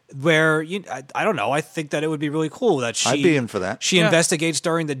story. Where I don't know. I think that it would be really cool that she. I'd be in for that. She investigates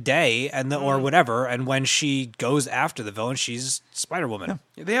during the day or whatever, and when she goes after the villain, she's Spider-Woman.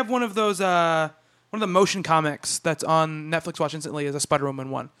 They have one of those, one of the motion comics that's on Netflix Watch Instantly is a Spider-Woman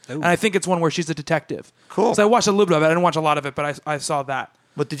one. And I think it's one where she's a detective. Cool. So I watched a little bit of it. I didn't watch a lot of it, but I saw that.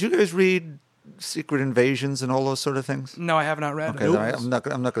 But did you guys read Secret Invasions and all those sort of things? No, I have not read. Okay, I'm not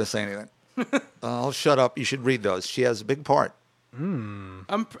going to say anything. I'll shut up. You should read those. She has a big part.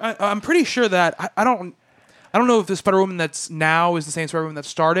 I'm pretty sure that I don't know if the Spider-Woman that's now is the same Spider-Woman that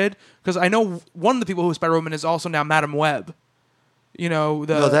started, because I know one of the people who is Spider-Woman is also now Madam Web. No,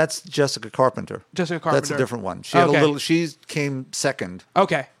 that's Jessica Carpenter. Jessica Carpenter. That's a different one. She had a little. She came second.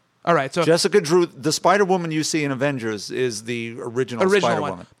 Okay. All right. So Jessica drew the Spider-Woman you see in Avengers is the original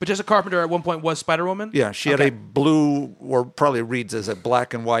Spider-Woman. one. But Jessica Carpenter at one point was Spider-Woman? Yeah, she had a blue, or probably reads as a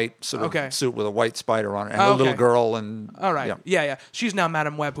black and white sort of suit with a white spider on it, and a little girl. And all right, yeah. She's now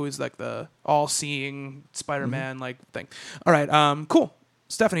Madam Web, who is like the all-seeing Spider-Man like thing. All right, cool.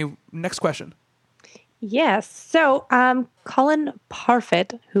 Stephanie, next question. Yes. So Colin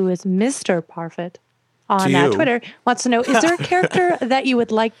Parfit, who is Mr. Parfit on Twitter, wants to know, is there a character that you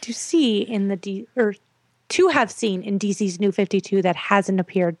would like to see in the or to have seen in DC's New 52 that hasn't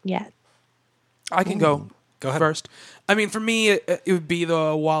appeared yet? I can go ahead first. I mean, for me, it would be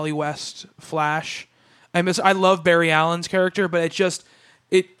the Wally West Flash. I love Barry Allen's character, but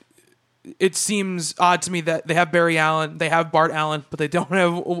it seems odd to me that they have Barry Allen, they have Bart Allen, but they don't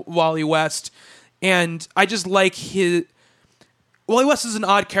have Wally West. And I just like Wally West is an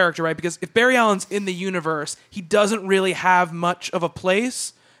odd character, right? Because if Barry Allen's in the universe, he doesn't really have much of a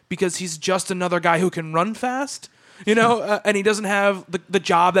place because he's just another guy who can run fast, and he doesn't have the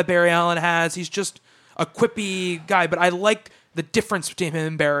job that Barry Allen has. He's just a quippy guy. But I like the difference between him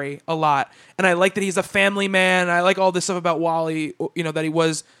and Barry a lot. And I like that he's a family man. I like all this stuff about Wally, that he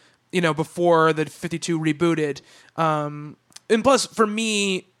was, before the 52 rebooted. And plus, for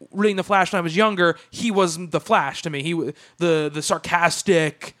me, reading The Flash when I was younger, he was the Flash to me. The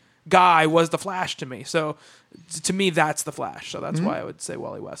sarcastic guy was the Flash to me. So, to me, that's the Flash. So that's why I would say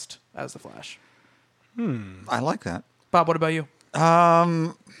Wally West as the Flash. I like that. Bob, what about you?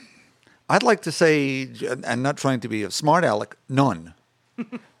 I'd like to say, and not trying to be a smart aleck, none.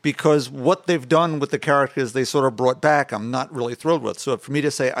 Because what they've done with the characters they sort of brought back, I'm not really thrilled with. So for me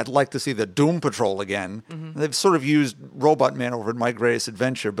to say I'd like to see the Doom Patrol again, they've sort of used Robot Man over at My Greatest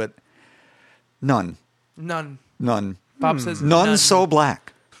Adventure, but none. None. Bob says none so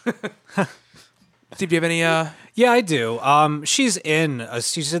black. Steve, do you have any... Yeah, I do. She's in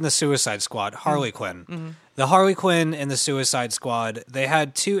the Suicide Squad, Harley Quinn. The Harley Quinn and the Suicide Squad, they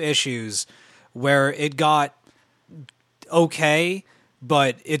had 2 issues where it got okay,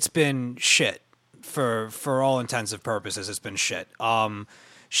 but it's been shit for all intents and purposes. It's been shit.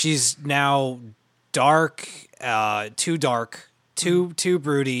 She's now dark, too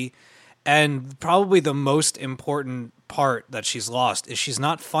broody, and probably the most important part that she's lost is she's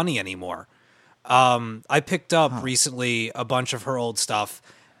not funny anymore. I picked up recently a bunch of her old stuff,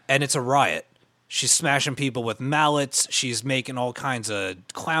 and it's a riot. She's smashing people with mallets. She's making all kinds of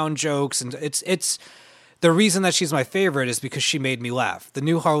clown jokes, and it's the reason that she's my favorite is because she made me laugh. The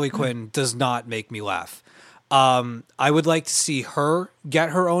new Harley Quinn does not make me laugh. I would like to see her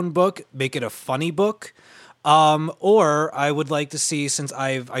get her own book, make it a funny book. Or I would like to see, since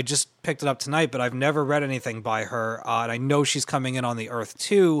I just picked it up tonight, but I've never read anything by her, and I know she's coming in on the Earth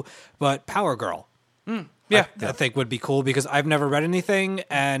too, but Power Girl. Yeah. I think would be cool because I've never read anything,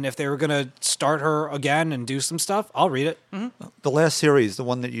 and if they were going to start her again and do some stuff, I'll read it. The last series, the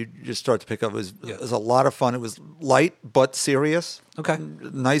one that you just start to pick up, was a lot of fun. It was light but serious. Okay.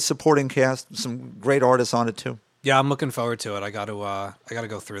 Nice supporting cast, some great artists on it too. Yeah, I'm looking forward to it. I got to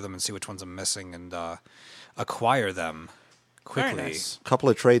go through them and see which ones I'm missing and acquire them quickly. Very nice. A couple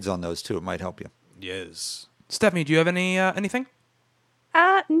of trades on those too. It might help you. Yes. Stephanie, do you have anything?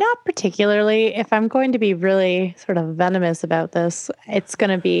 Not particularly. If I'm going to be really sort of venomous about this, it's going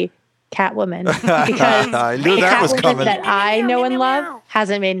to be Catwoman because I knew that was Catwoman coming. that I know and love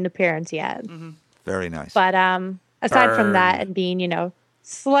hasn't made an appearance yet. Very nice. But aside from that and being,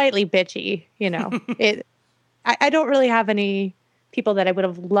 slightly bitchy, I don't really have any people that I would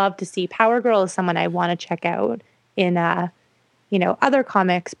have loved to see. Power Girl is someone I want to check out in, other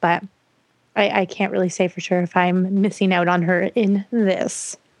comics, but I can't really say for sure if I'm missing out on her in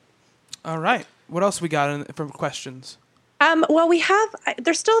this. All right. What else we got for questions? Well,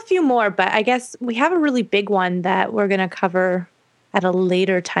 there's still a few more, but I guess we have a really big one that we're going to cover at a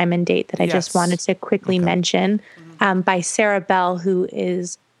later time and date that I just wanted to quickly mention by Sarah Bell, who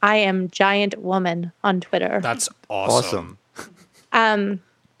is I Am Giant Woman on Twitter. That's awesome.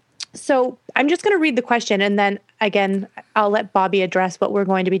 So I'm just going to read the question, and then, again, I'll let Bobby address what we're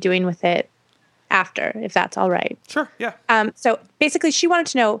going to be doing with it after, if that's all right. Sure, yeah. So basically, she wanted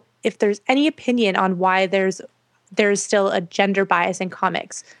to know if there's any opinion on why there's still a gender bias in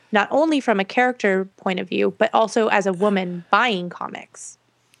comics, not only from a character point of view, but also as a woman buying comics.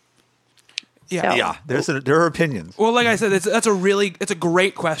 Yeah. So, There are opinions. Well, like I said, it's a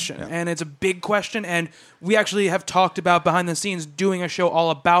great question, and it's a big question, and we actually have talked about behind the scenes doing a show all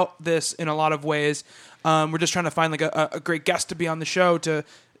about this in a lot of ways. We're just trying to find like a great guest to be on the show to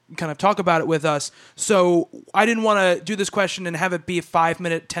kind of talk about it with us. So I didn't want to do this question and have it be a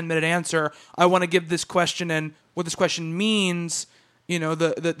 5-minute, 10-minute answer. I want to give this question and what this question means,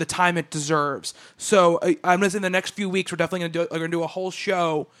 the time it deserves. So I'm going to say in the next few weeks, we're definitely going to do a whole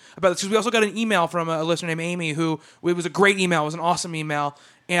show about this. Because we also got an email from a listener named Amy it was a great email. It was an awesome email.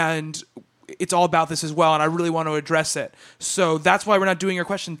 And it's all about this as well. And I really want to address it. So that's why we're not doing your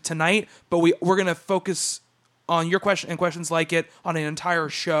question tonight. But we're going to focus on your question and questions like it on an entire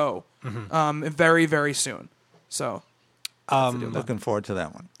show very, very soon. So Looking forward to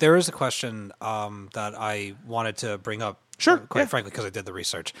that one. There is a question that I wanted to bring up. Sure, Quite yeah. frankly, because I did the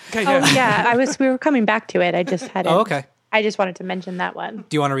research. okay, oh yeah, we were coming back to it. I just had it. Oh, okay. I just wanted to mention that one.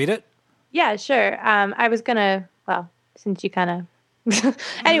 Do you want to read it? Yeah, sure. I was gonna. Well, since you kind of.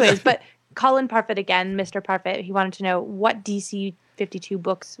 Anyways, but Colin Parfit again, Mr. Parfit. He wanted to know what DC 52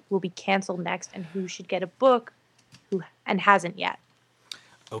 books will be canceled next, and who should get a book, and hasn't yet.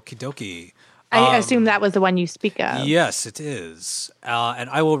 Okie dokie. I assume that was the one you speak of. Yes, it is. And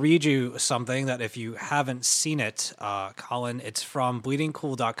I will read you something that if you haven't seen it, Colin, it's from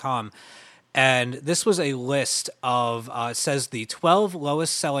bleedingcool.com. And this was a list of, it says the 12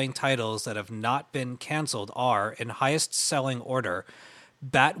 lowest selling titles that have not been canceled are, in highest selling order,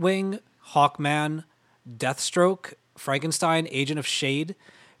 Batwing, Hawkman, Deathstroke, Frankenstein, Agent of Shade,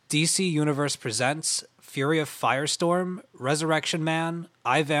 DC Universe Presents, Fury of Firestorm, Resurrection Man,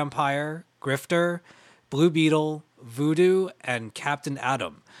 iVampire, Grifter, Blue Beetle, Voodoo, and Captain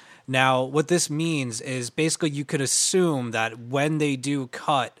Atom. Now, what this means is basically you could assume that when they do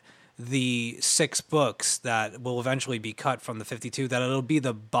cut the 6 books that will eventually be cut from the 52, that it'll be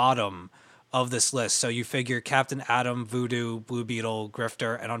the bottom of this list. So you figure Captain Atom, Voodoo, Blue Beetle,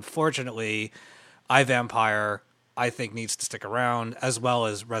 Grifter, and unfortunately, iVampire, I think, needs to stick around, as well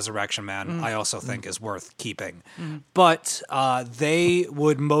as Resurrection Man, I also think is worth keeping. But they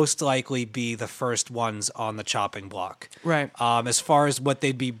would most likely be the first ones on the chopping block. Right. As far as what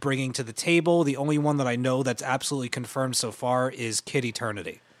they'd be bringing to the table, the only one that I know that's absolutely confirmed so far is Kid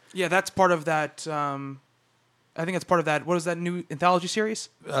Eternity. Yeah, that's part of that. I think it's part of that. What is that new anthology series?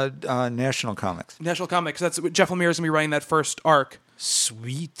 National Comics. National Comics. That's Jeff Lemire is going to be writing that first arc.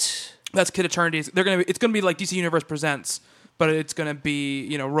 Sweet. That's Kid Eternity. It's going to be like DC Universe Presents, but it's going to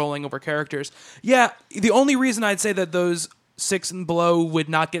be rolling over characters. Yeah, the only reason I'd say that those 6 and below would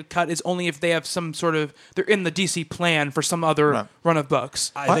not get cut is only if they have some sort of they're in the DC plan for some other run of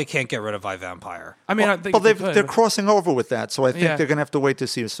books. They can't get rid of iVampire. I mean, I think they're crossing over with that, so I think Yeah. they're going to have to wait to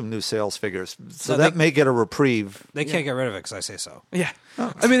see some new sales figures. So that may get a reprieve. They can't get rid of it because I say so. Yeah.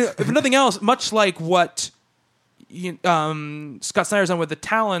 I mean, if nothing else, much like what Scott Snyder's done with the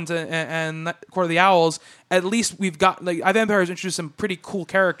Talons and Court of the Owls, at least we've got, like, iVampire has introduced some pretty cool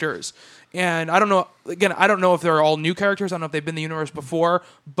characters. And I don't know, again, I don't know if they're all new characters. I don't know if they've been in the universe before,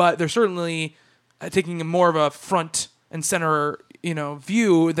 but they're certainly taking more of a front and center,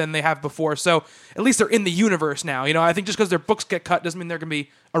 view than they have before. So at least they're in the universe now. I think just because their books get cut doesn't mean they're going to be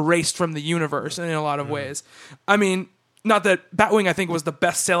erased from the universe in a lot of ways. I mean, not that Batwing, I think, was the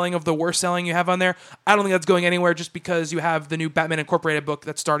best selling of the worst selling you have on there. I don't think that's going anywhere just because you have the new Batman Incorporated book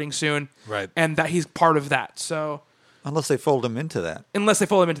that's starting soon. Right. And that he's part of that. So Unless they fold him into that.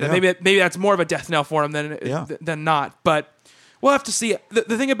 that. Maybe that's more of a death knell for him than not. But we'll have to see.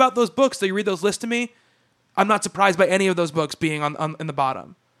 The thing about those books, that you read those lists to me, I'm not surprised by any of those books being on in the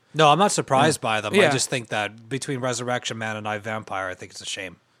bottom. No, I'm not surprised by them. Yeah. I just think that between Resurrection Man and iVampire, I think it's a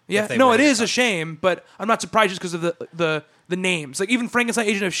shame. Yeah, no, it is a shame, but I'm not surprised just because of the names. Like, even Frankenstein,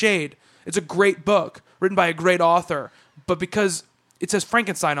 Agent of Shade, it's a great book written by a great author, but because it says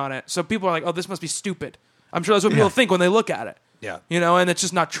Frankenstein on it, so people are like, oh, this must be stupid. I'm sure that's what people think when they look at it. Yeah. And it's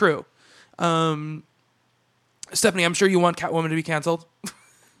just not true. Stephanie, I'm sure you want Catwoman to be canceled.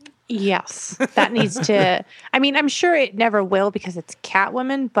 Yes, that needs to. I mean, I'm sure it never will because it's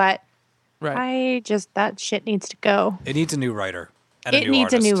Catwoman, but Right. that shit needs to go. It needs a new writer. And It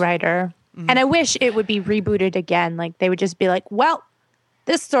needs a new writer. And I wish it would be rebooted again. Like, they would just be like, well,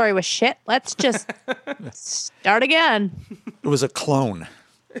 this story was shit. Let's just start again. It was a clone.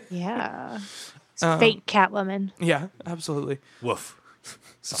 Yeah. It's fake Catwoman. Yeah, absolutely. Woof.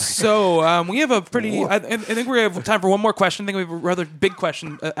 So we have a pretty. I think we have time for one more question. I think we have a rather big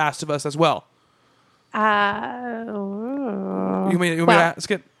question asked of us as well. You want me to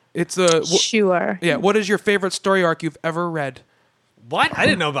ask it? It's sure. Yeah. What is your favorite story arc you've ever read? What? I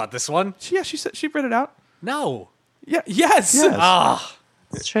didn't know about this one. Yeah, she said she read it out. No. Yeah. Yes.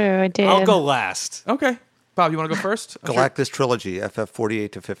 It's true. I did. I'll go last. Okay. Bob, you want to go first? Galactus Trilogy, FF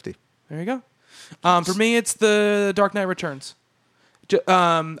 48 to 50. There you go. For me, it's the Dark Knight Returns.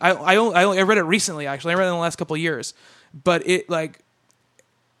 I read it recently. Actually, I read it in the last couple of years, but it, like,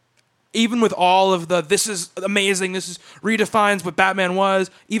 even with all of this is amazing. This is redefines what Batman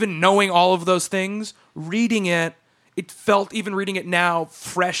was. Even knowing all of those things, reading it, it felt, even reading it now,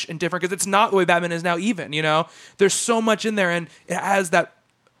 fresh and different because it's not the way Batman is now. Even there's so much in there, and it has that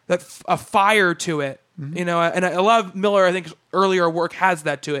a fire to it. And a lot of Miller, I think, earlier work has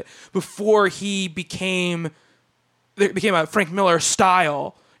that to it. Before he became a Frank Miller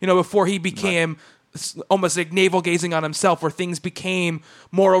style, before he became almost like navel gazing on himself, where things became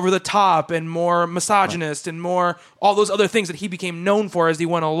more over the top and more misogynist and more all those other things that he became known for as he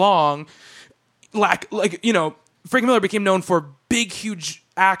went along. Frank Miller became known for big, huge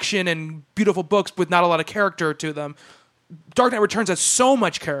action and beautiful books with not a lot of character to them. Dark Knight Returns has so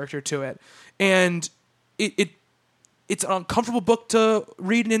much character to it, and it's an uncomfortable book to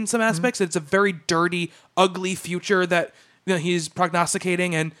read in some aspects. It's a very dirty, ugly future that he's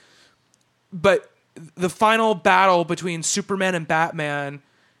prognosticating, but the final battle between Superman and Batman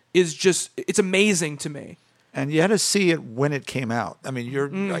is just, it's amazing to me. And you had to see it when it came out. I mean,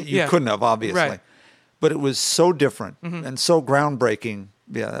 you yeah. couldn't have, obviously. Right. But it was so different and so groundbreaking.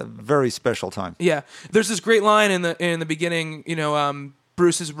 Yeah, a very special time. Yeah, there's this great line in the beginning.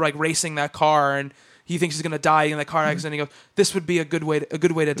 Bruce is like racing that car, and he thinks he's going to die in that car accident. He goes, "This would be a good way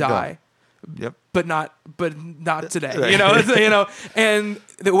to die." Yep. But not today. And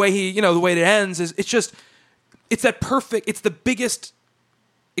the way the way it ends is it's that perfect. It's the biggest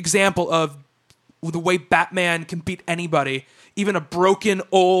example of the way Batman can beat anybody, even a broken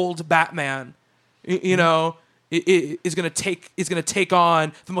old Batman. Is going to take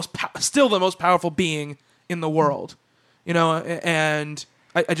on the most powerful being in the world, and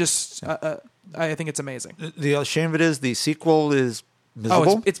I think it's amazing. The shame of it is the sequel is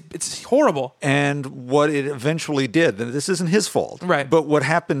miserable. Oh, it's horrible. And what it eventually did, and this isn't his fault, right? But what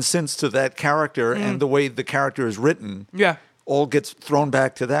happened since to that character and the way the character is written, all gets thrown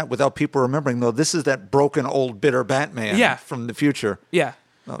back to that without people remembering. Though this is that broken old bitter Batman, from the future,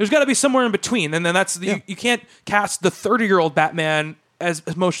 There's got to be somewhere in between, and then you can't cast the 30-year-old Batman as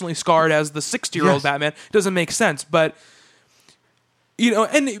emotionally scarred as the 60-year-old Batman. It doesn't make sense, but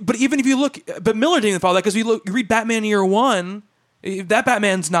but even if you look, but Miller didn't follow that because you read Batman Year One, that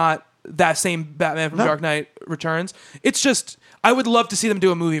Batman's not that same Batman from Dark Knight Returns. It's just I would love to see them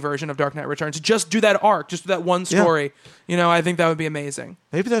do a movie version of Dark Knight Returns. Just do that arc, just do that one story. I think that would be amazing.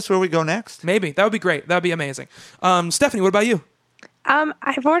 Maybe that's where we go next. Maybe that would be great. That would be amazing. Stephanie, what about you?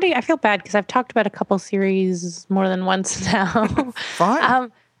 I feel bad because I've talked about a couple series more than once now.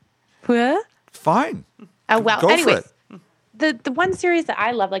 Fine. Fine. Well, Go anyways, for it. the one series that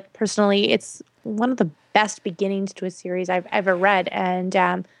I love, like personally, it's one of the best beginnings to a series I've ever read, and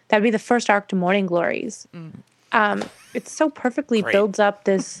that would be the first arc to Morning Glories. It so perfectly builds up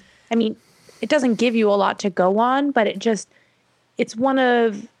this. I mean, it doesn't give you a lot to go on, but it's one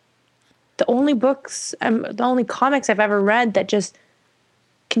of the only books, the only comics I've ever read that just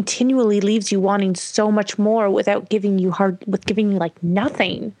continually leaves you wanting so much more without giving you like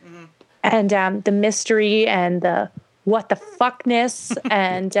nothing. And the mystery and the what the fuckness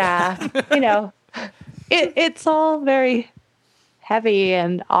and it's all very heavy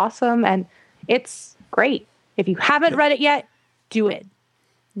and awesome, and it's great. If you haven't read it yet, do it.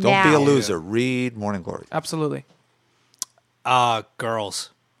 Don't be a loser. Read Morning Glory. Absolutely. Girls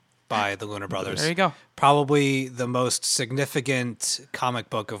by the Lunar Brothers. There you go. Probably the most significant comic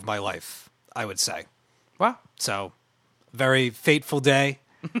book of my life, I would say. Wow. So, very fateful day,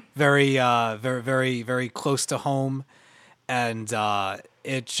 very, very, very close to home, and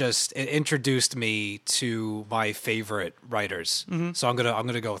it introduced me to my favorite writers. So I'm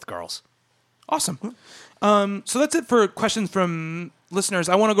gonna go with Girls. Awesome. So that's it for questions from listeners.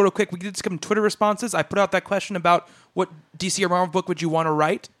 I want to go real quick. We did some Twitter responses. I put out that question about what DC or Marvel book would you want to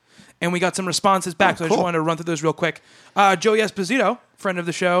write, and we got some responses back. So I just wanted to run through those real quick. Joey Esposito, friend of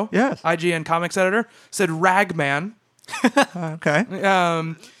the show, IGN comics editor, said Ragman. Okay.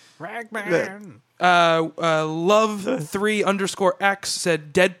 Ragman. Love3_X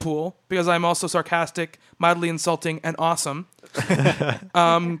said Deadpool because I'm also sarcastic, mildly insulting, and awesome.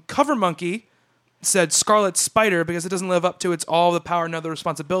 Cover Monkey said Scarlet Spider because it doesn't live up to its all the power, no the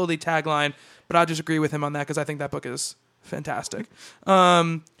responsibility tagline, but I'll just agree with him on that because I think that book is fantastic.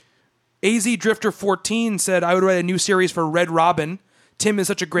 AZ Drifter 14 said I would write a new series for Red Robin. Tim is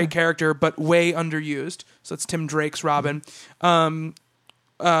such a great character, but way underused. So it's Tim Drake's Robin. Sangsaw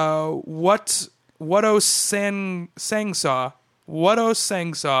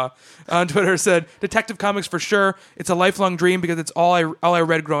on Twitter said Detective Comics for sure. It's a lifelong dream because it's all I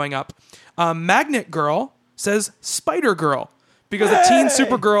read growing up. Magnet Girl says Spider Girl because a teen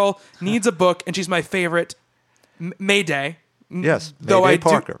Supergirl needs a book and she's my favorite. Mayday. Yes, Mayday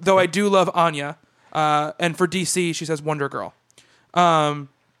Parker. Though I do love Anya. And for DC, she says Wonder Girl. And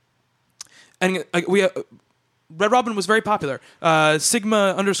Red Robin was very popular.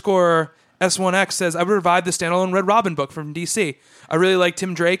 Sigma_S1X says, I would revive the standalone Red Robin book from DC. I really like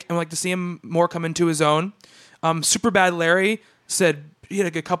Tim Drake and would like to see him more come into his own. Superbad Larry said, he had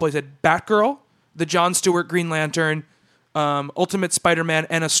a good couple. He said Batgirl, the Jon Stewart Green Lantern, Ultimate Spider-Man,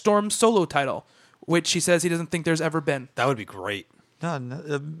 and a Storm solo title, which he says he doesn't think there's ever been. That would be great. No, a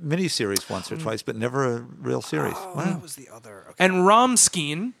miniseries once or twice, but never a real series. Oh, wow. That was the other. Okay. And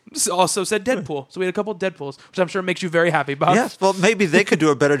Romskeen also said Deadpool. So we had a couple of Deadpools, which I'm sure makes you very happy, Bob. Yes, well, maybe they could do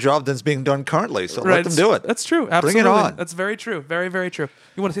a better job than's being done currently, so let them do it. That's true. Absolutely. Bring it on. That's very true. Very, very true.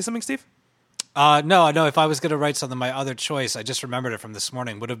 You want to say something, Steve? No. If I was going to write something, my other choice, I just remembered it from this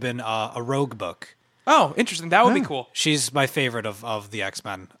morning, would have been a Rogue book Oh, interesting. That would be cool. She's my favorite of the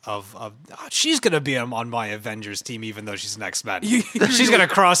X-Men. She's going to be on my Avengers team, even though she's an X-Men. She's going to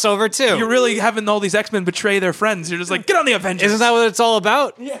cross over, too. You're really having all these X-Men betray their friends. You're just like, get on the Avengers. Isn't that what it's all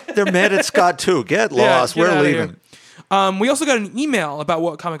about? Yeah. They're mad at Scott too. Get lost. get We're outta leaving. here. We also got an email about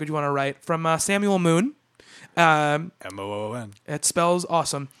what comic would you want to write from Samuel Moon. MOON. It spells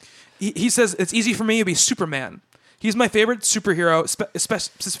awesome. He says, it's easy for me to be Superman. He's my favorite superhero,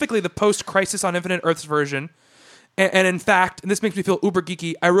 specifically the post-Crisis on Infinite Earths version. And in fact, and this makes me feel uber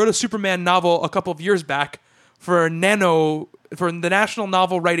geeky, I wrote a Superman novel a couple of years back for the National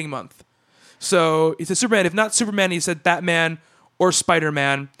Novel Writing Month. So he said Superman. If not Superman, he said Batman or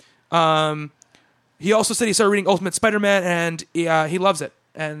Spider-Man. He also said he started reading Ultimate Spider-Man, and he loves it.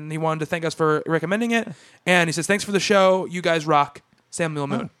 And he wanted to thank us for recommending it. And he says, thanks for the show. You guys rock. Samuel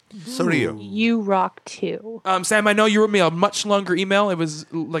Moon. So do you. You rock too. Sam, I know you wrote me a much longer email. It was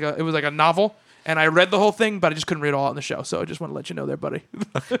like a novel, and I read the whole thing, but I just couldn't read it all on the show. So I just want to let you know there, buddy.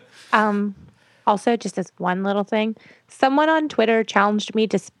 Also, just as one little thing, someone on Twitter challenged me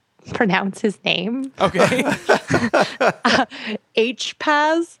to pronounce his name. Okay.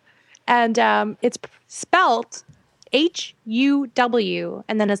 HPAZ, and it's spelt HUW,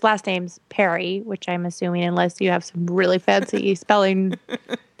 and then his last name's Perry, which I'm assuming, unless you have some really fancy spelling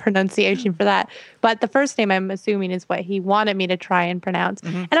pronunciation for that. But the first name, I'm assuming, is what he wanted me to try and pronounce.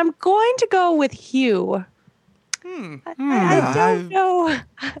 And I'm going to go with Hugh. I don't know.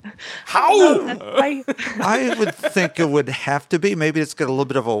 How? That's right. I would think it would have to be. Maybe it's got a little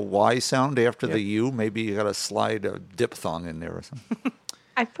bit of a Y sound after the U. Maybe you got to slide a diphthong in there or something.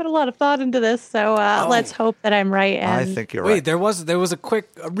 I put a lot of thought into this, so let's hope that I'm right. And I think you're Wait, right. there was a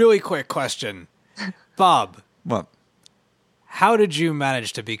really quick question. Bob, What? how did you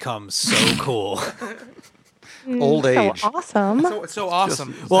manage to become so cool? Old age. so awesome. So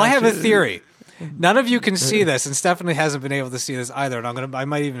awesome. Well, I have a theory. None of you can see this, and Stephanie hasn't been able to see this either. And I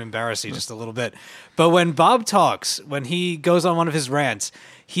might even embarrass you just a little bit. But when Bob talks, when he goes on one of his rants,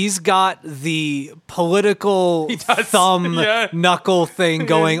 he's got the political thumb knuckle thing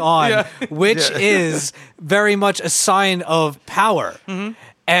going on, which is very much a sign of power.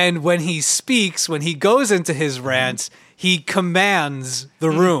 And when he speaks, when he goes into his rants, he commands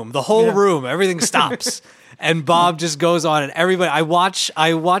the room, the whole room. Everything stops. And Bob just goes on, and everybody. I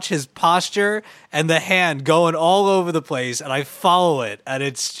watch his posture and the hand going all over the place, and I follow it, and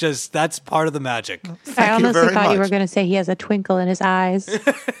it's just that's part of the magic. I honestly very thought you much. were going to say he has a twinkle in his eyes.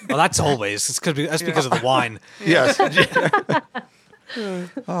 Well, that's always. That's because of the wine. Yes.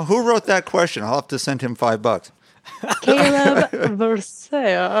 Who wrote that question? I'll have to send him $5. Caleb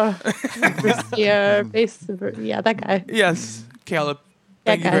Versailles. Yeah, that guy. Yes, Caleb.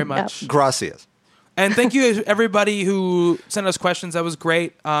 Thank you very much. Gracias. And thank you to everybody who sent us questions. That was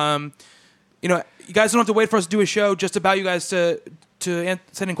great. You guys don't have to wait for us to do a show just about you guys to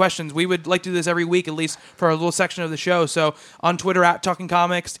send in questions. We would like to do this every week, at least for a little section of the show. So on Twitter @Talking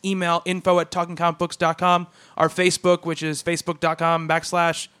Comics, email info@talkingcomicbooks.com, our Facebook, which is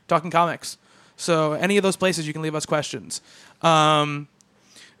facebook.com/Talking Comics. So any of those places you can leave us questions. But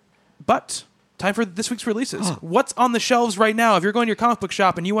time for this week's releases. What's on the shelves right now? If you're going to your comic book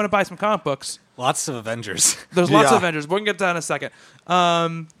shop and you want to buy some comic books, Lots of Avengers. there's lots Yeah. of Avengers. We're going to get to that in a second.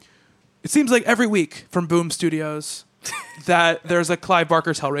 It seems like every week from Boom Studios that there's a Clive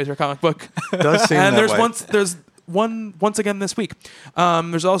Barker's Hellraiser comic book. Does seem And that there's way. there's one once again this week.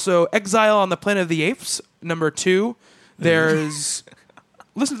 There's also Exile on the Planet of the Apes, #2. There's...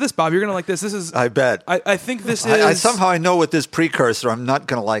 Listen to this, Bob. You're going to like this. This is... I bet. I think this is... I somehow I know with this precursor, I'm not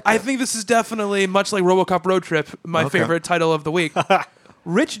going to like I it. think this is definitely, much like RoboCop Road Trip, my Okay. favorite title of the week.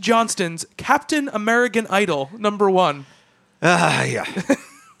 Rich Johnston's Captain American Idol, #1. Yeah.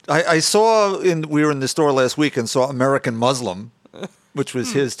 I saw we were in the store last week and saw American Muslim, which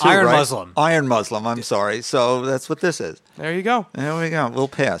was his too, Iron right? Muslim. Iron Muslim. I'm sorry. So that's what this is. There you go. There we go. We'll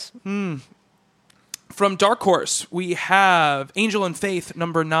pass. From Dark Horse, we have Angel and Faith,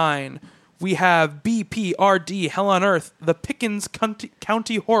 #9. We have BPRD, Hell on Earth, The Pickens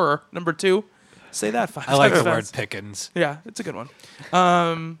County Horror, #2. Say that 5 I like times the word fast. Pickens. Yeah, it's a good one.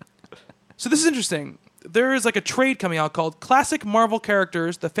 So this is interesting. There is like a trade coming out called Classic Marvel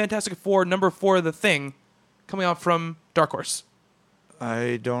Characters, The Fantastic Four, #4, The Thing, coming out from Dark Horse.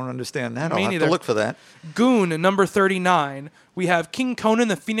 I don't understand that. I'll Me have neither. to look for that. Goon, #39. We have King Conan,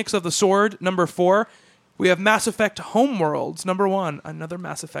 The Phoenix of the Sword, #4. We have Mass Effect Homeworlds, #1, another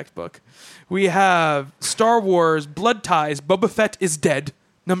Mass Effect book. We have Star Wars Blood Ties, Boba Fett is Dead,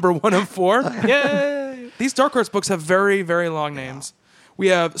 #1 of 4. Yay! These Dark Horse books have very, very long names. We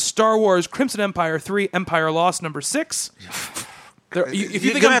have Star Wars Crimson Empire 3, Empire Lost, #6. If you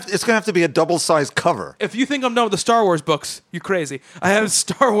think it's gonna have to be a double-sized cover. if you think I'm done with the Star Wars books, you're crazy. I have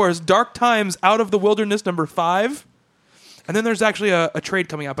Star Wars Dark Times Out of the Wilderness #5. And then there's actually a trade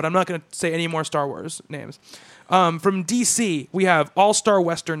coming out, but I'm not going to say any more Star Wars names. From DC, we have All-Star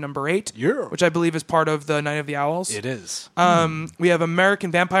Western #8, which I believe is part of the Night of the Owls. It is. We have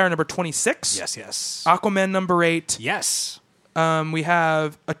American Vampire #26. Yes. Aquaman #8. Yes. We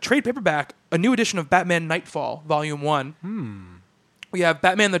have a trade paperback, a new edition of Batman Nightfall, Volume 1. We have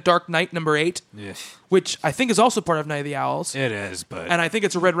Batman the Dark Knight #8, which I think is also part of Night of the Owls. It is, but... And I think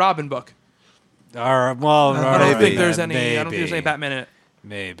it's a Red Robin book. I don't think there's any. I don't think there's any Batman in it.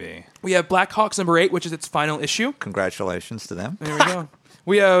 Maybe. We have Black Hawks #8, which is its final issue. Congratulations to them. There we go.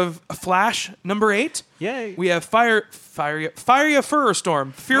 We have Flash #8. Yay. We have Fury of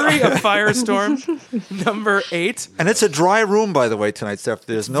Firestorm #8. And it's a dry room, by the way, tonight, Steph.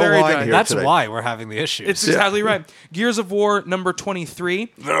 There's no very line dry. here That's today. why we're having the issues. It's exactly right. Gears of War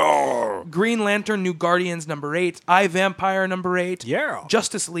 #23. Green Lantern New Guardians #8. I, Vampire #8. Yeah.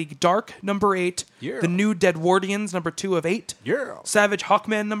 Justice League Dark #8. Yeah. The New Dead Wardians #2 of 8. Yeah. Savage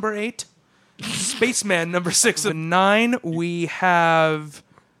Hawkman #8. Spaceman #6 of 9. We have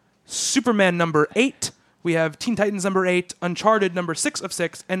Superman #8. We have Teen Titans #8. Uncharted #6 of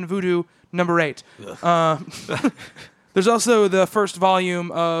 6. And Voodoo #8. There's also the first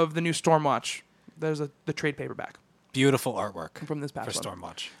volume of the new Stormwatch. There's the trade paperback Beautiful artwork from this past for one.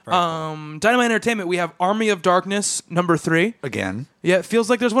 Stormwatch. Very cool. Dynamite Entertainment, we have Army of Darkness #3. Again. Yeah, it feels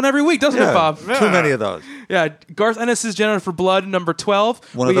like there's one every week, doesn't it, Bob? Too many of those. Yeah, Garth Ennis's Jennifer Blood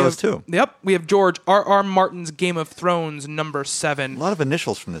 #12. One of those, too. Yep, we have George R.R. Martin's Game of Thrones #7. A lot of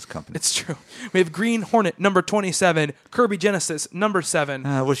initials from this company. It's true. We have Green Hornet #27. Kirby Genesis #7.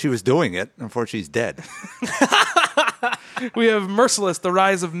 I wish he was doing it. Unfortunately, he's dead. We have Merciless: The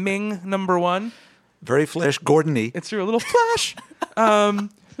Rise of Ming #1. Very Flash Gordon-y. It's true, a little flash.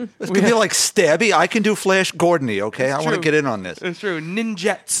 This could be like Stabby. I can do Flash Gordon-y, okay? I want to true. get in on this. It's true.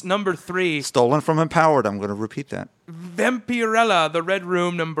 Ninjets #3. Stolen from Empowered. I'm going to repeat that. Vampirella: The Red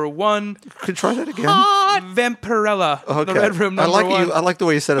Room #1. Could you try that again? Vampirella: Okay. The Red Room I like #1. I like the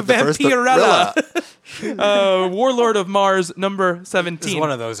way you said it the first. Vampirella. Warlord of Mars #17. There's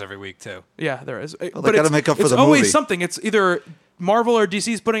one of those every week, too. Yeah, there is. they But gotta it's- make up for it's the always movie. something. It's either Marvel or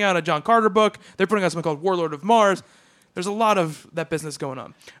DC's putting out a John Carter book. They're putting out something called Warlord of Mars. There's a lot of that business going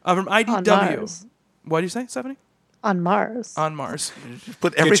on. From IDW. On Mars. What did you say, Stephanie? On Mars. On Mars.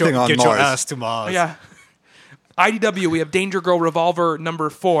 Put everything on get Mars. your ass to Mars. Yeah. IDW, we have Danger Girl Revolver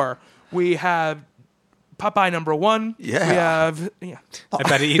 #4. We have Popeye #1. Yeah. We have... Yeah. I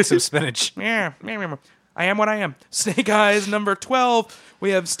bet he eats some spinach. Yeah. I am what I am. Snake Eyes #12. We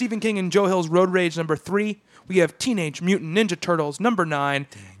have Stephen King and Joe Hill's Road Rage #3. We have Teenage Mutant Ninja Turtles #9.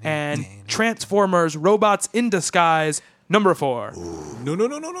 And Transformers Robots in Disguise #4.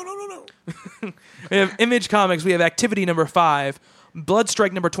 No. We have Image Comics. We have Activity #5.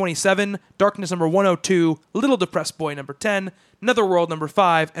 Bloodstrike #27. Darkness #102. Little Depressed Boy #10. Netherworld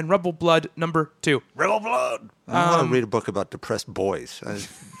 #5. And Rebel Blood #2. Rebel blood. I want to read a book about depressed boys.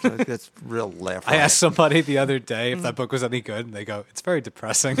 That's real laugh. I asked somebody the other day if that book was any good, and they go, "It's very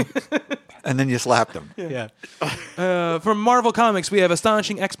depressing." And then you slapped them. Yeah. From Marvel Comics, we have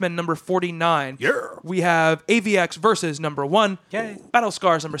Astonishing X-Men #49. Yeah. We have AVX Versus #1. Yay. Battle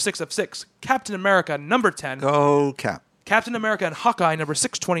Scars #6 of 6. Captain America #10. Go Cap. Captain America and Hawkeye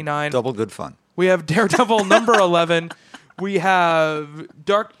 #629. Double good fun. We have Daredevil #11. We have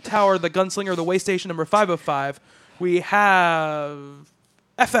Dark Tower, the Gunslinger, the Waystation #505. We have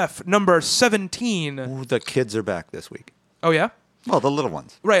FF #17. Ooh, the kids are back this week. Oh yeah, Well, the little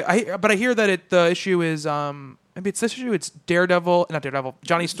ones. right. But I hear that the issue is maybe it's this issue. It's Daredevil, not Daredevil.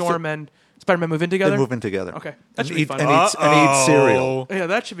 Johnny Storm and Spider-Man move in together. They move in together. Okay. That should and be eat, fun. and eat cereal. Yeah,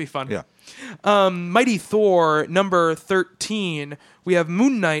 that should be fun. Yeah. Mighty Thor #13. We have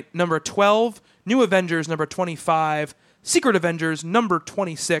Moon Knight #12. New Avengers #25. Secret Avengers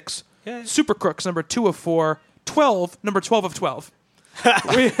 #26. Yay. Super Crooks #2 of 4. 12 #12 of 12.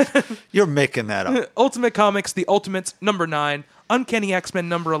 You're making that up. Ultimate Comics The Ultimates #9. Uncanny X-Men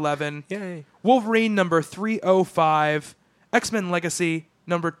 #11. Yay. Wolverine #305. X-Men Legacy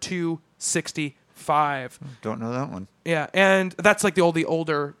 #265. Don't know that one. Yeah, and that's like the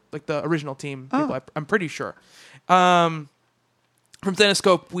older, like the original team people. I'm pretty sure. From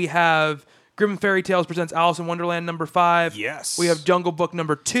Zenoscope, we have Grimm Fairy Tales presents Alice in Wonderland #5. Yes. We have Jungle Book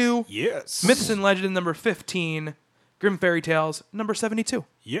 #2. Yes. Myths and Legend #15. Grimm Fairy Tales #72.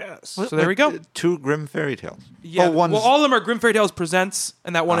 Yes. So there we go. Two Grimm fairy tales. Yeah. Oh, one's, well, all of them are Grimm Fairy Tales presents,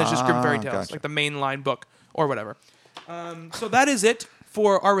 and that one is just Grimm Fairy Tales, gotcha. like the mainline book or whatever. So that is it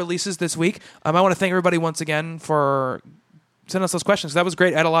for our releases this week. I want to thank everybody once again for send us those questions. That was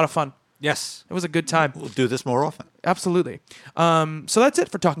great. I had a lot of fun. Yes. It was a good time. We'll do this more often. Absolutely. So that's it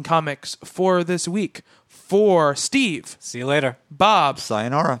for Talking Comics for this week. For Steve, See you later. Bob,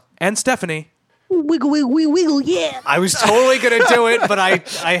 Sayonara. and Stephanie. Wiggle, wiggle, wiggle, wiggle, yeah. I was totally going to do it, but I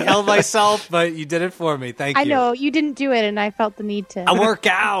held myself, but you did it for me. Thank you. I know you didn't do it, and I felt the need to. I work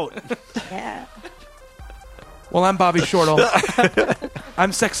out. Yeah. Well, I'm Bobby Shortle.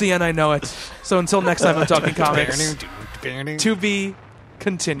 I'm sexy and I know it. So until next time on Talking Comics, to be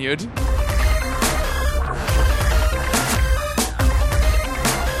continued.